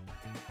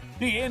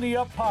 The Ante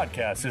Up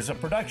podcast is a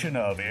production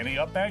of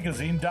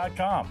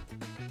AnteUpMagazine.com.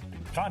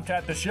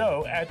 Contact the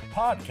show at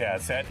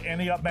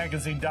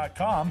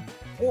podcasts@AnteUpMagazine.com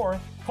or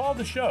call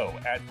the show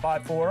at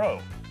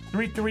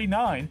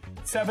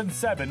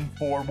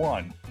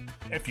 540-339-7741.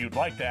 If you'd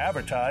like to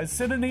advertise,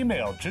 send an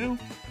email to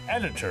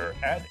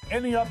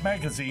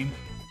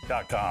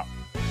editor@AnteUpMagazine.com.